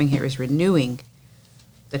describing here is renewing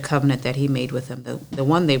the covenant that he made with them. The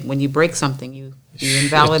one when you break something, you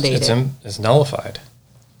invalidate it. It's nullified.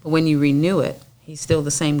 But when you renew it, he's still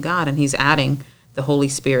the same God, and he's adding the Holy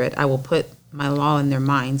Spirit. I will put my law in their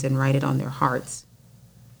minds and write it on their hearts.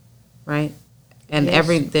 Right? And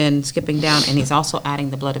then skipping down, and he's also adding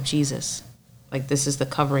the blood of Jesus. Like, this is the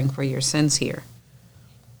covering for your sins here.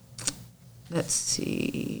 Let's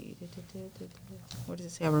see. What does it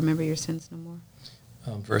say? I remember your sins no more.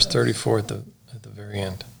 Verse 34 at the very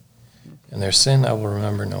end. And their sin I will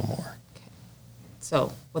remember no more. Okay.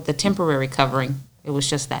 So, with the temporary covering, it was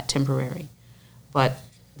just that temporary. But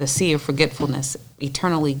the sea of forgetfulness,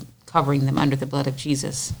 eternally covering them under the blood of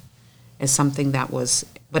Jesus, is something that was,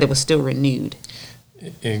 but it was still renewed.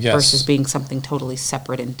 Yes. Versus being something totally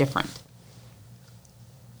separate and different.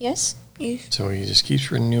 Yes. So he just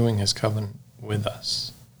keeps renewing his covenant with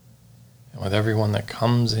us and with everyone that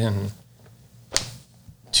comes in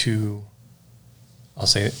to, I'll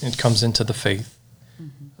say it comes into the faith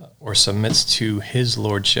or submits to his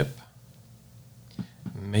lordship,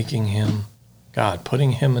 making him God,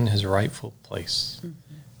 putting him in his rightful place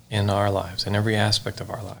in our lives, in every aspect of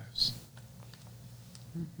our lives.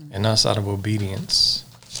 And us out of obedience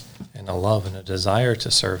and a love and a desire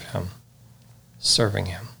to serve him, serving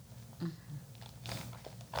him.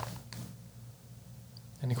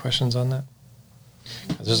 Any questions on that?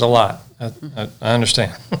 'Cause there's a lot. I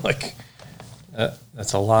understand.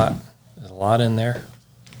 That's a lot. There's a lot in there.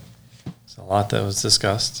 There's a lot that was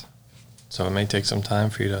discussed. So it may take some time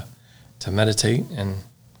for you to meditate and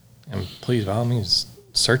please, by all means,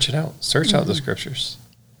 search it out. Search out the scriptures.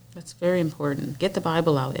 That's very important. Get the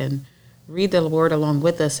Bible out and read the Word along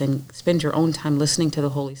with us and spend your own time listening to the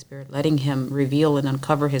Holy Spirit, letting him reveal and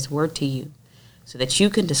uncover his word to you so that you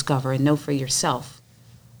can discover and know for yourself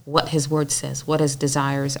what his word says, what his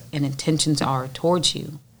desires and intentions are towards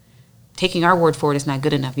you. Taking our word for it is not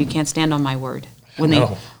good enough. You can't stand on my word. When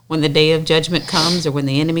the day of judgment comes or when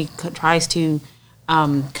the enemy tries to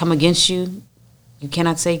come against you, you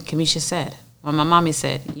cannot say, Kamisha said. Well, my mommy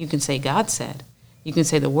said. You can say, God said. You can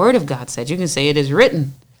say the word of God said. You can say it is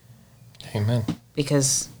written. Amen.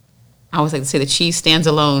 Because I always like to say the cheese stands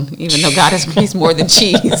alone, even though God is he's more than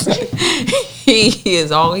cheese. He's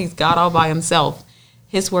God all by himself.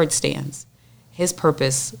 His word stands. His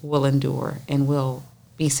purpose will endure and will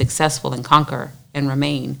be successful and conquer and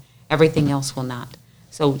remain. Everything else will not.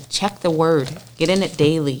 So check the word, get in it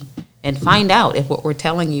daily, and find out if what we're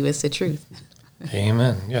telling you is the truth.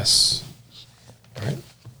 Amen. Yes. All right.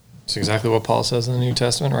 It's exactly what Paul says in the New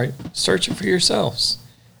Testament, right? Search it for yourselves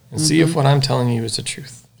and see if what I'm telling you is the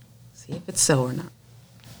truth. See if it's so or not.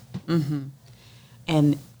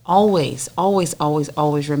 And always, always, always,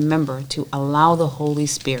 always remember to allow the Holy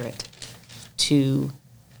Spirit to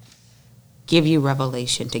give you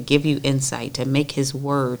revelation, to give you insight, to make his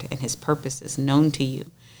word and his purposes known to you.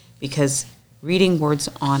 Because reading words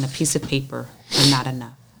on a piece of paper are not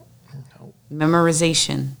enough. No.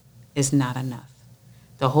 Memorization is not enough.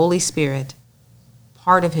 The Holy Spirit,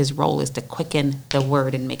 part of his role is to quicken the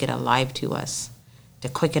word and make it alive to us, to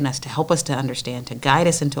quicken us, to help us to understand, to guide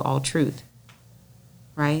us into all truth,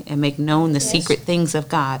 right? And make known the secret things of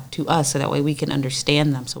God to us so that way we can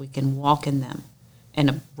understand them, so we can walk in them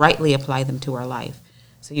and rightly apply them to our life.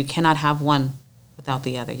 So you cannot have one without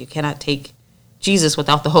the other. You cannot take Jesus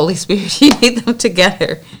without the Holy Spirit. You need them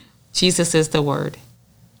together. Jesus is the Word.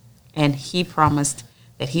 And he promised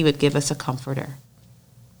that he would give us a comforter.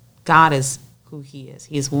 God is who he is.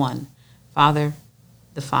 He is one. Father,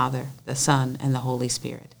 the Son, and the Holy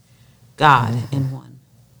Spirit. God in one.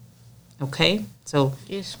 Okay? So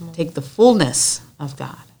take the fullness of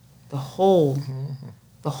God, the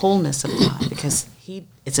wholeness of God, because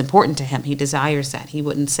it's important to him. He desires that. He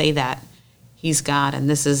wouldn't say that he's God and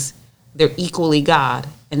they're equally God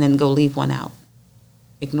and then go leave one out.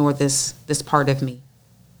 Ignore this part of me.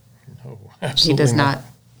 No, absolutely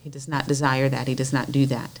He does not desire that. He does not do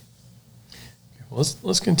that. Okay, well,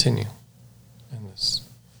 let's continue in this.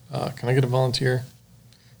 Can I get a volunteer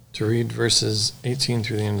to read verses 18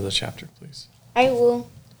 through the end of the chapter, please? I will.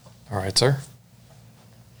 All right, sir.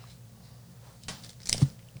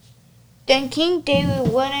 Then King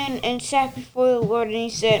David went in and sat before the Lord, and he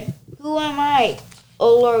said, Who am I,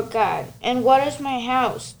 O Lord God, and what is my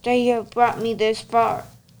house, that you have brought me this far?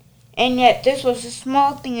 And yet this was a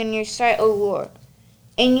small thing in your sight, O Lord.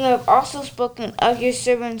 And you have also spoken of your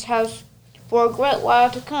servant's house for a great while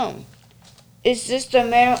to come. Is this the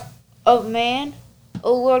manner of man,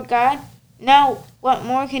 O Lord God? Now what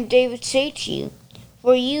more can David say to you?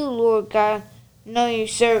 For you, Lord God, know your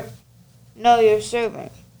servant.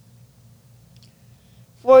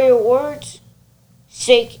 For your word's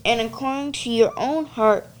sake and according to your own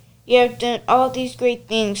heart, you have done all these great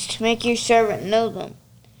things to make your servant know them.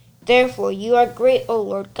 Therefore you are great, O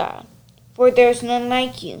Lord God, for there is none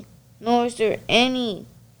like you, nor is there any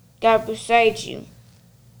God besides you.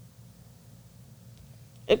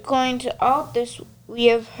 According to all this we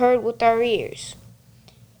have heard with our ears.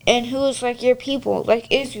 And who is like your people,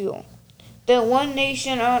 like Israel, the one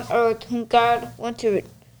nation on earth whom God went to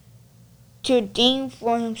redeem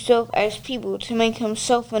for himself as people, to make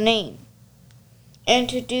himself a name, and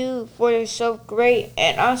to do for yourself great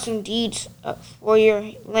and awesome deeds for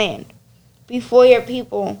your land, before your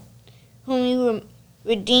people, whom you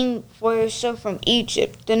redeemed for yourself from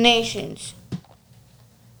Egypt, the nations,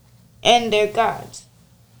 and their gods.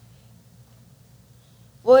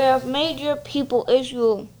 For you have made your people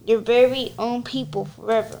Israel your very own people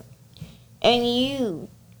forever, and you,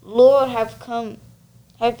 Lord, have become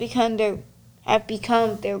their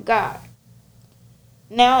God.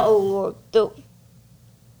 Now, O Lord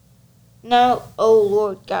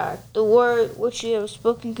God, the word which you have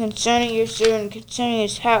spoken concerning your servant, concerning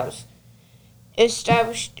his house,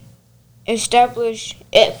 establish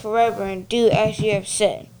it forever, and do as you have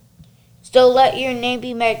said. So let your name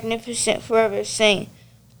be magnificent forever, saying,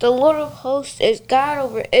 The Lord of hosts is God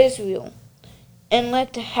over Israel. And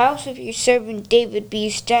let the house of your servant David be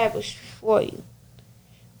established before you.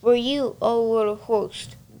 For you, O Lord of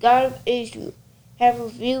hosts, God of Israel, have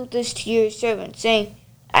revealed this to your servant, saying,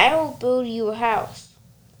 I will build you a house.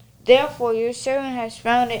 Therefore your servant has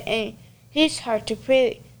found it in his heart to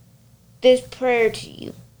pray this prayer to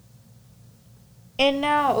you. And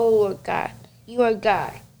now, O Lord God, you are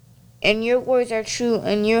God, and your words are true,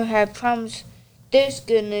 and you have promised this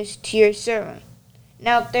goodness to your servant.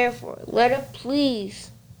 Now therefore, let it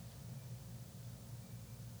please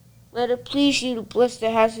you to bless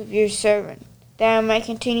the house of your servant, that I might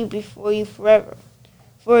continue before you forever.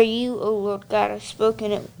 For you, O Lord God, have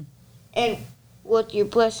spoken it, and with your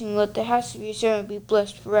blessing let the house of your servant be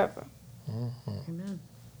blessed forever. Amen.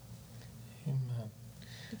 Amen.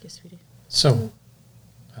 Thank you, sweetie. So,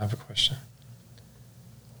 I have a question.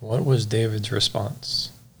 What was David's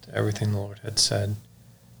response to everything the Lord had said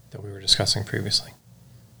that we were discussing previously?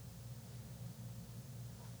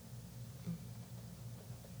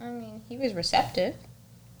 I mean, he was receptive,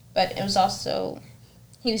 but it was also,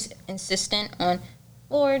 he was insistent on,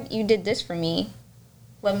 Lord, you did this for me.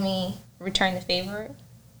 Let me return the favor,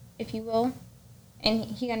 if you will. And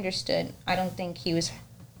he understood. I don't think he was,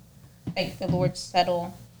 like, the Lord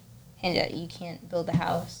settled him that you can't build a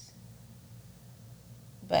house.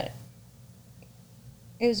 But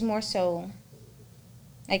it was more so,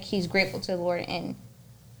 like, he's grateful to the Lord and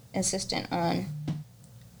insistent on,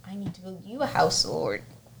 I need to build you a house, Lord.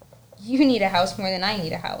 You need a house more than I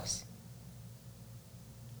need a house.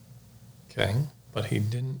 Okay, but he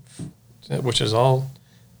didn't, which is all,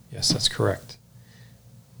 yes, that's correct.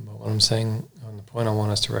 But what I'm saying, on the point I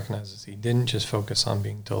want us to recognize is he didn't just focus on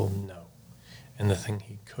being told no and the thing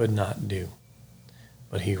he could not do,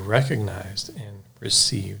 but he recognized and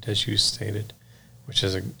received, as you stated, which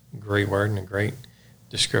is a great word and a great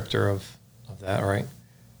descriptor of that, right?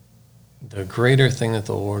 The greater thing that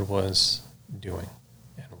the Lord was doing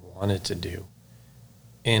and wanted to do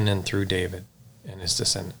in and through David and his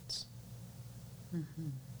descendants. Mm-hmm.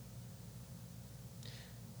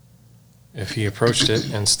 if he approached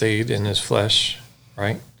it and stayed in his flesh,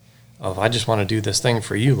 right, of I just want to do this thing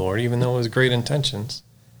for you, Lord, even though it was great intentions,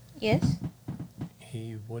 Yes.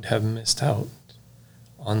 he would have missed out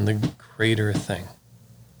on the greater thing,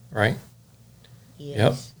 right?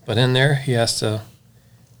 Yep. But in there, he has to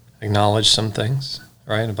acknowledge some things,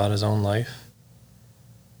 right, about his own life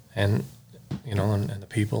and, and the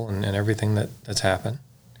people and everything that's happened,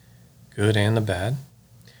 good and the bad.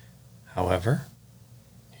 However,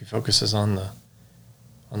 he focuses on the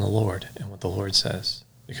Lord and what the Lord says,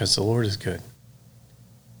 because the Lord is good.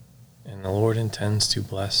 And the Lord intends to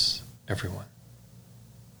bless everyone.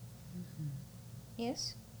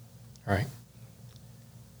 Yes. Right?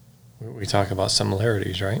 We talk about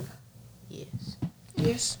similarities, right? Yes.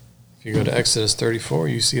 Yes. If you go to Exodus 34,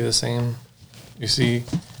 you see the same, you see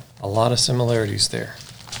a lot of similarities there.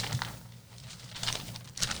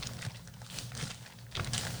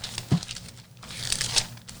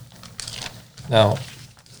 Now,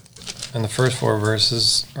 in the first 4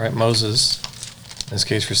 verses, right, Moses, in this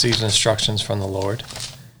case, receives instructions from the Lord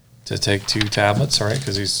to take 2 tablets, right,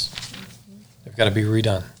 because they've got to be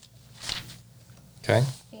redone. Okay?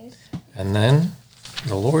 Yes. And then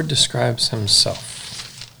the Lord describes himself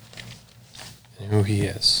and who he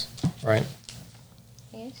is, right?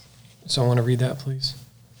 Yes. So I want to read that, please.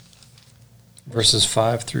 Verses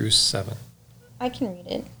 5 through 7. I can read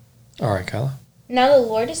it. All right, Kyla. Now the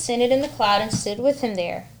Lord descended in the cloud and stood with him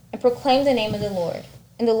there, and proclaimed the name of the Lord.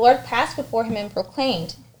 And the Lord passed before him and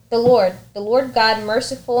proclaimed, the Lord God,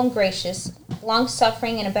 merciful and gracious,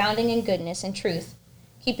 long-suffering and abounding in goodness and truth,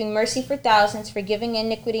 keeping mercy for thousands, forgiving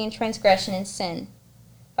iniquity and transgression and sin,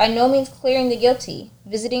 by no means clearing the guilty,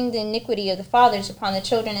 visiting the iniquity of the fathers upon the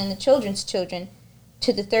children and the children's children,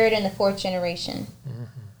 to the 3rd and the 4th generation.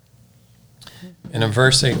 And in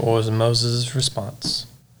verse 8, what was Moses' response?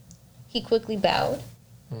 He quickly bowed.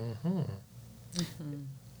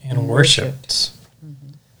 And worshipped.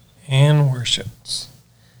 And worshipped.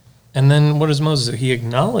 And then what does Moses do? He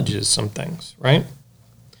acknowledges some things, right?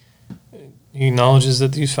 He acknowledges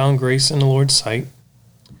that he's found grace in the Lord's sight,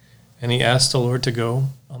 and he asks the Lord to go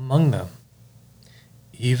among them.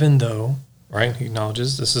 Even though, right, he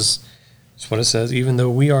acknowledges, this is what it says, even though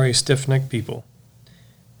we are a stiff-necked people.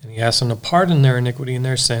 And he asks them to pardon their iniquity and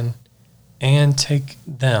their sin and take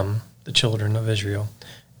them, the children of Israel,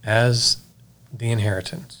 as the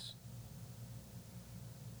inheritance.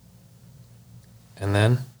 And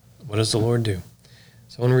then, what does the Lord do?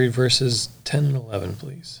 So I want to read verses 10 and 11,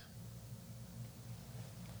 please.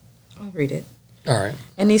 I'll read it. All right.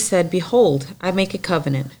 And he said, Behold, I make a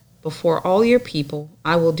covenant. Before all your people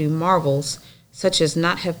I will do marvels such as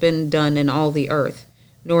not have been done in all the earth,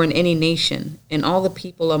 nor in any nation, and all the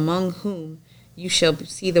people among whom you shall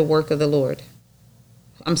see the work of the Lord.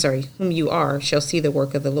 Whom you are shall see the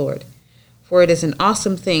work of the Lord. For it is an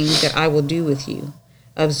awesome thing that I will do with you.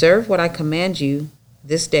 Observe what I command you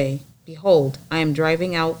this day. Behold, I am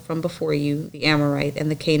driving out from before you the Amorite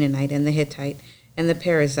and the Canaanite and the Hittite and the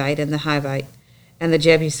Perizzite and the Hivite and the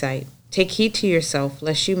Jebusite. Take heed to yourself,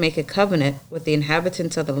 lest you make a covenant with the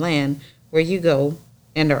inhabitants of the land where you go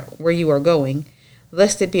and where you are going,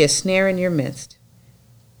 lest it be a snare in your midst.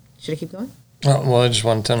 Should I keep going? Well, I just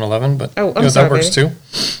wanted 10 and 11, but I'm sorry, that works baby. too.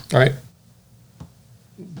 All right.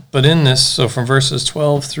 But in this, so from verses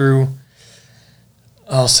 12 through,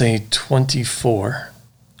 I'll say 24,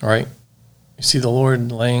 all right, you see the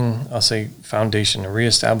Lord laying, I'll say, foundation and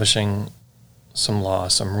reestablishing some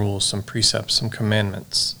laws, some rules, some precepts, some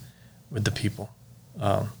commandments with the people.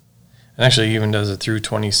 And actually he even does it through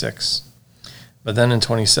 26. But then in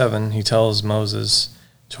 27, he tells Moses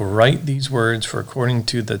to write these words, for according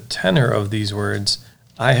to the tenor of these words,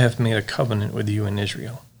 I have made a covenant with you in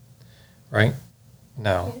Israel. Right?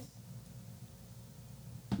 Now,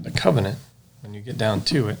 the covenant, when you get down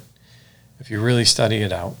to it, if you really study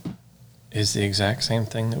it out, is the exact same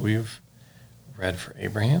thing that we've read for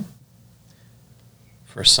Abraham,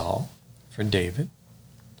 for Saul, for David.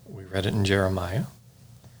 We read it in Jeremiah.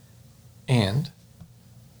 And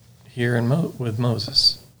here with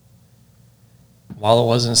Moses. While it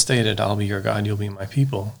wasn't stated, I'll be your God, you'll be my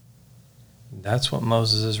people, that's what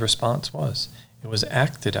Moses' response was. It was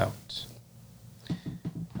acted out.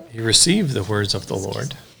 He received the words of the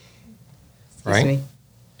Lord. Right? Me.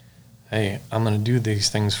 Hey, I'm going to do these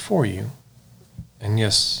things for you. And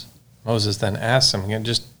yes, Moses then asks him, he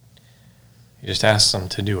just asks him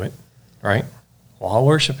to do it, right? While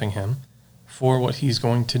worshiping him for what he's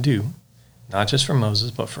going to do, not just for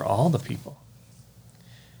Moses, but for all the people.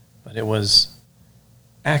 But it was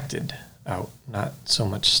acted out, not so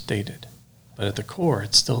much stated. But at the core,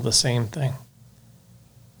 it's still the same thing.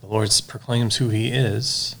 The Lord proclaims who he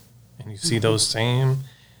is And you see those same,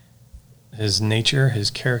 his nature, his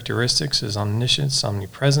characteristics, his omniscience,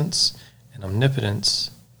 omnipresence, and omnipotence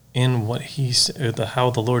in what how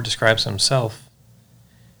the Lord describes himself.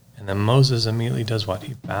 And then Moses immediately does what?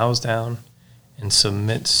 He bows down and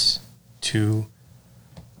submits to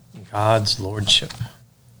God's lordship.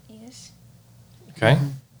 Yes. Okay?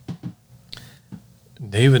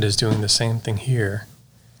 David is doing the same thing here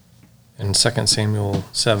in 2 Samuel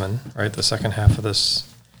 7, right? The second half of this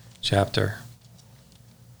chapter,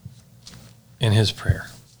 in his prayer.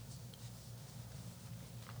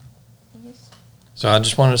 Yes. So I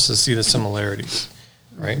just want us to see the similarities,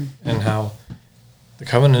 right? And how the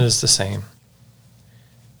covenant is the same.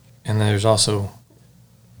 And there's also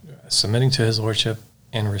submitting to his lordship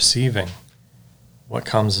and receiving what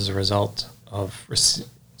comes as a result of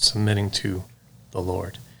submitting to the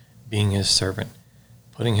Lord, being his servant,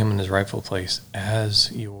 putting him in his rightful place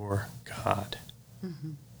as your God.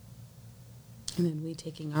 Mm-hmm. And then we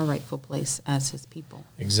taking our rightful place as his people.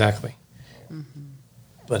 Exactly. Mm-hmm.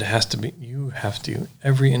 But it has to be,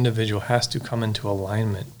 every individual has to come into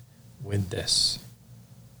alignment with this.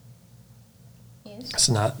 Yes. It's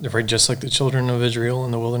not, right, just like the children of Israel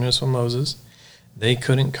in the wilderness with Moses. They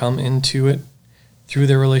couldn't come into it through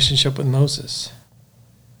their relationship with Moses.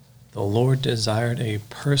 The Lord desired a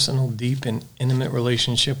personal, deep, and intimate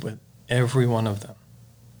relationship with every one of them.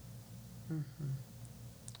 Mm-hmm.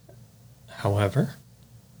 However,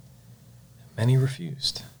 many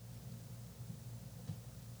refused.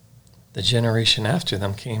 The generation after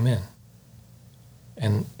them came in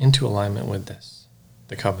and into alignment with this,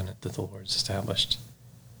 the covenant that the Lord established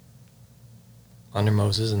under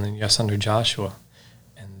Moses and then, yes, under Joshua.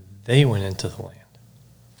 And they went into the land.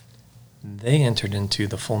 They entered into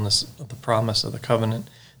the fullness of the promise of the covenant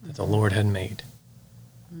that the Lord had made.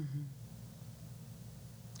 Mm-hmm.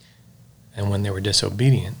 And when they were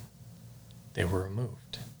disobedient, they were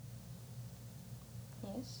removed.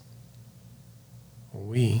 Yes.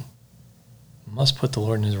 We must put the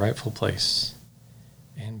Lord in his rightful place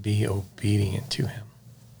and be obedient to him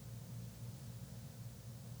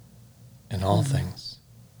in all things,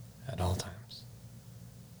 at all times.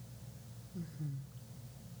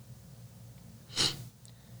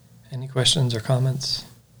 Any questions or comments?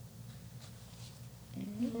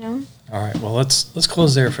 No. All right. Well, let's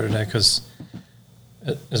close there for today because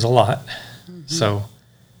it is a lot. Mm-hmm. So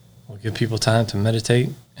we'll give people time to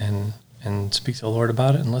meditate and speak to the Lord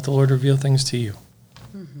about it and let the Lord reveal things to you.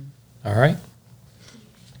 Mm-hmm. All right.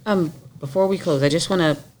 Before we close, I just want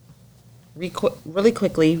to really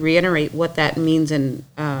quickly reiterate what that means in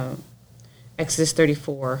Exodus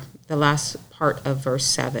 34, the last part of verse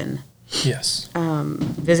 7. Yes.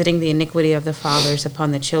 Visiting the iniquity of the fathers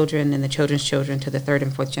upon the children and the children's children to the third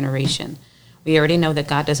and fourth generation. We already know that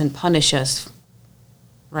God doesn't punish us,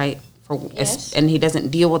 right? Yes. And he doesn't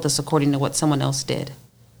deal with us according to what someone else did.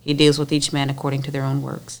 He deals with each man according to their own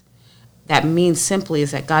works. That means simply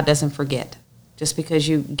is that God doesn't forget. Just because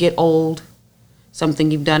you get old,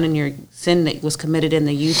 something you've done in your sin that was committed in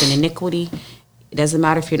the youth and iniquity, it doesn't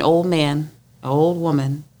matter if you're an old man, an old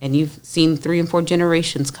woman, and you've seen 3 and 4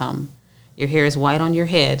 generations come. Your hair is white on your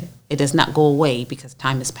head. It does not go away because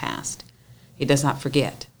time has passed. He does not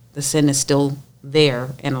forget. The sin is still there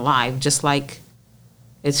and alive, just like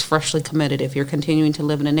it's freshly committed. If you're continuing to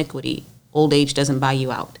live in iniquity, old age doesn't buy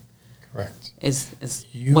you out. Correct. Is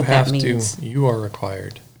what that means. You are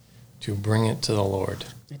required to bring it to the Lord.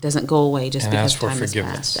 It doesn't go away just and because ask for time has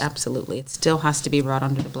forgiveness. passed. Absolutely. It still has to be brought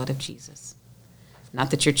under the blood of Jesus. Not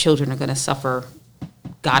that your children are going to suffer.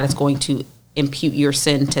 God is going to impute your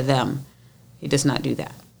sin to them. He does not do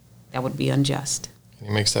that. That would be unjust. And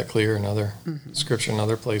he makes that clear in other scripture and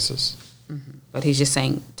other places. Mm-hmm. But he's just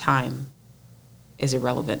saying time is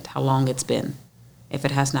irrelevant, how long it's been. If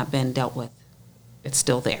it has not been dealt with, it's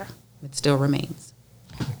still there. It still remains.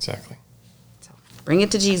 Exactly. So bring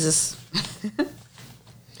it to Jesus.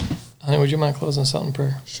 Honey, would you mind closing us out in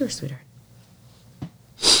prayer? Sure, sweetheart.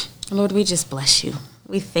 Lord, we just bless you.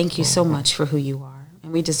 We thank you so much for who you are.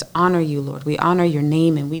 And we just honor you, Lord. We honor your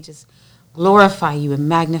name and we just glorify you and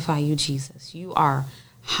magnify you, Jesus. You are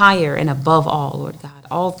higher and above all, Lord God.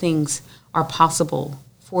 All things are possible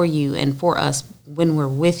for you and for us when we're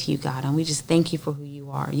with you, God. And we just thank you for who you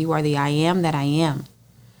are. You are the I am that I am.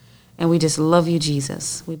 And we just love you,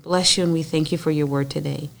 Jesus. We bless you and we thank you for your word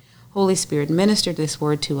today. Holy Spirit, minister this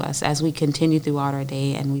word to us as we continue throughout our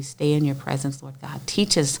day and we stay in your presence, Lord God.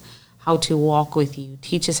 Teach us how to walk with you.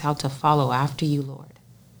 Teach us how to follow after you, Lord.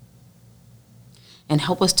 And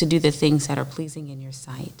help us to do the things that are pleasing in your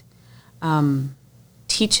sight.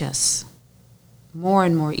 Teach us more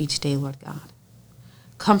and more each day, Lord God.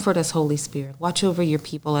 Comfort us, Holy Spirit. Watch over your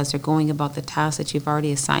people as they're going about the tasks that you've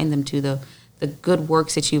already assigned them to, the good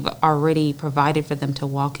works that you've already provided for them to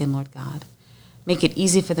walk in, Lord God. Make it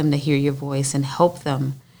easy for them to hear your voice and help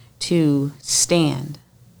them to stand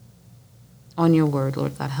on your word,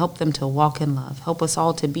 Lord God. Help them to walk in love. Help us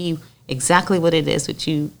all to be exactly what it is that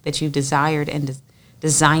you desired and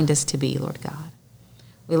designed us to be, Lord God.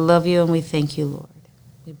 We love you and we thank you, Lord.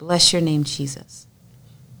 We bless your name, Jesus.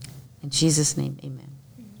 In Jesus' name, amen.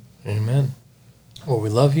 Amen. Well, we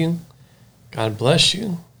love you. God bless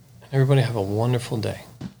you. And everybody have a wonderful day.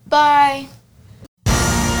 Bye.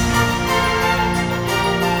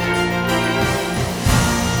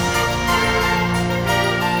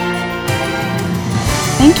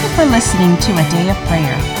 Thank you for listening to A Day of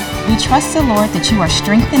Prayer. We trust the Lord that you are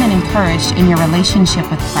strengthened and encouraged in your relationship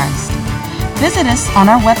with Christ. Visit us on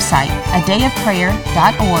our website,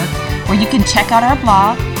 adayofprayer.org, where you can check out our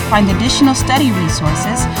blog, find additional study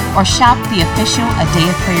resources, or shop the official A Day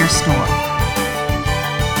of Prayer store.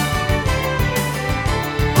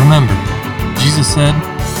 Remember, Jesus said,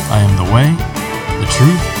 I am the way, the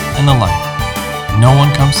truth, and the life. No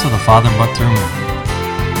one comes to the Father but through me.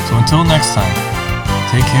 So until next time,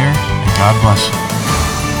 take care and God bless you.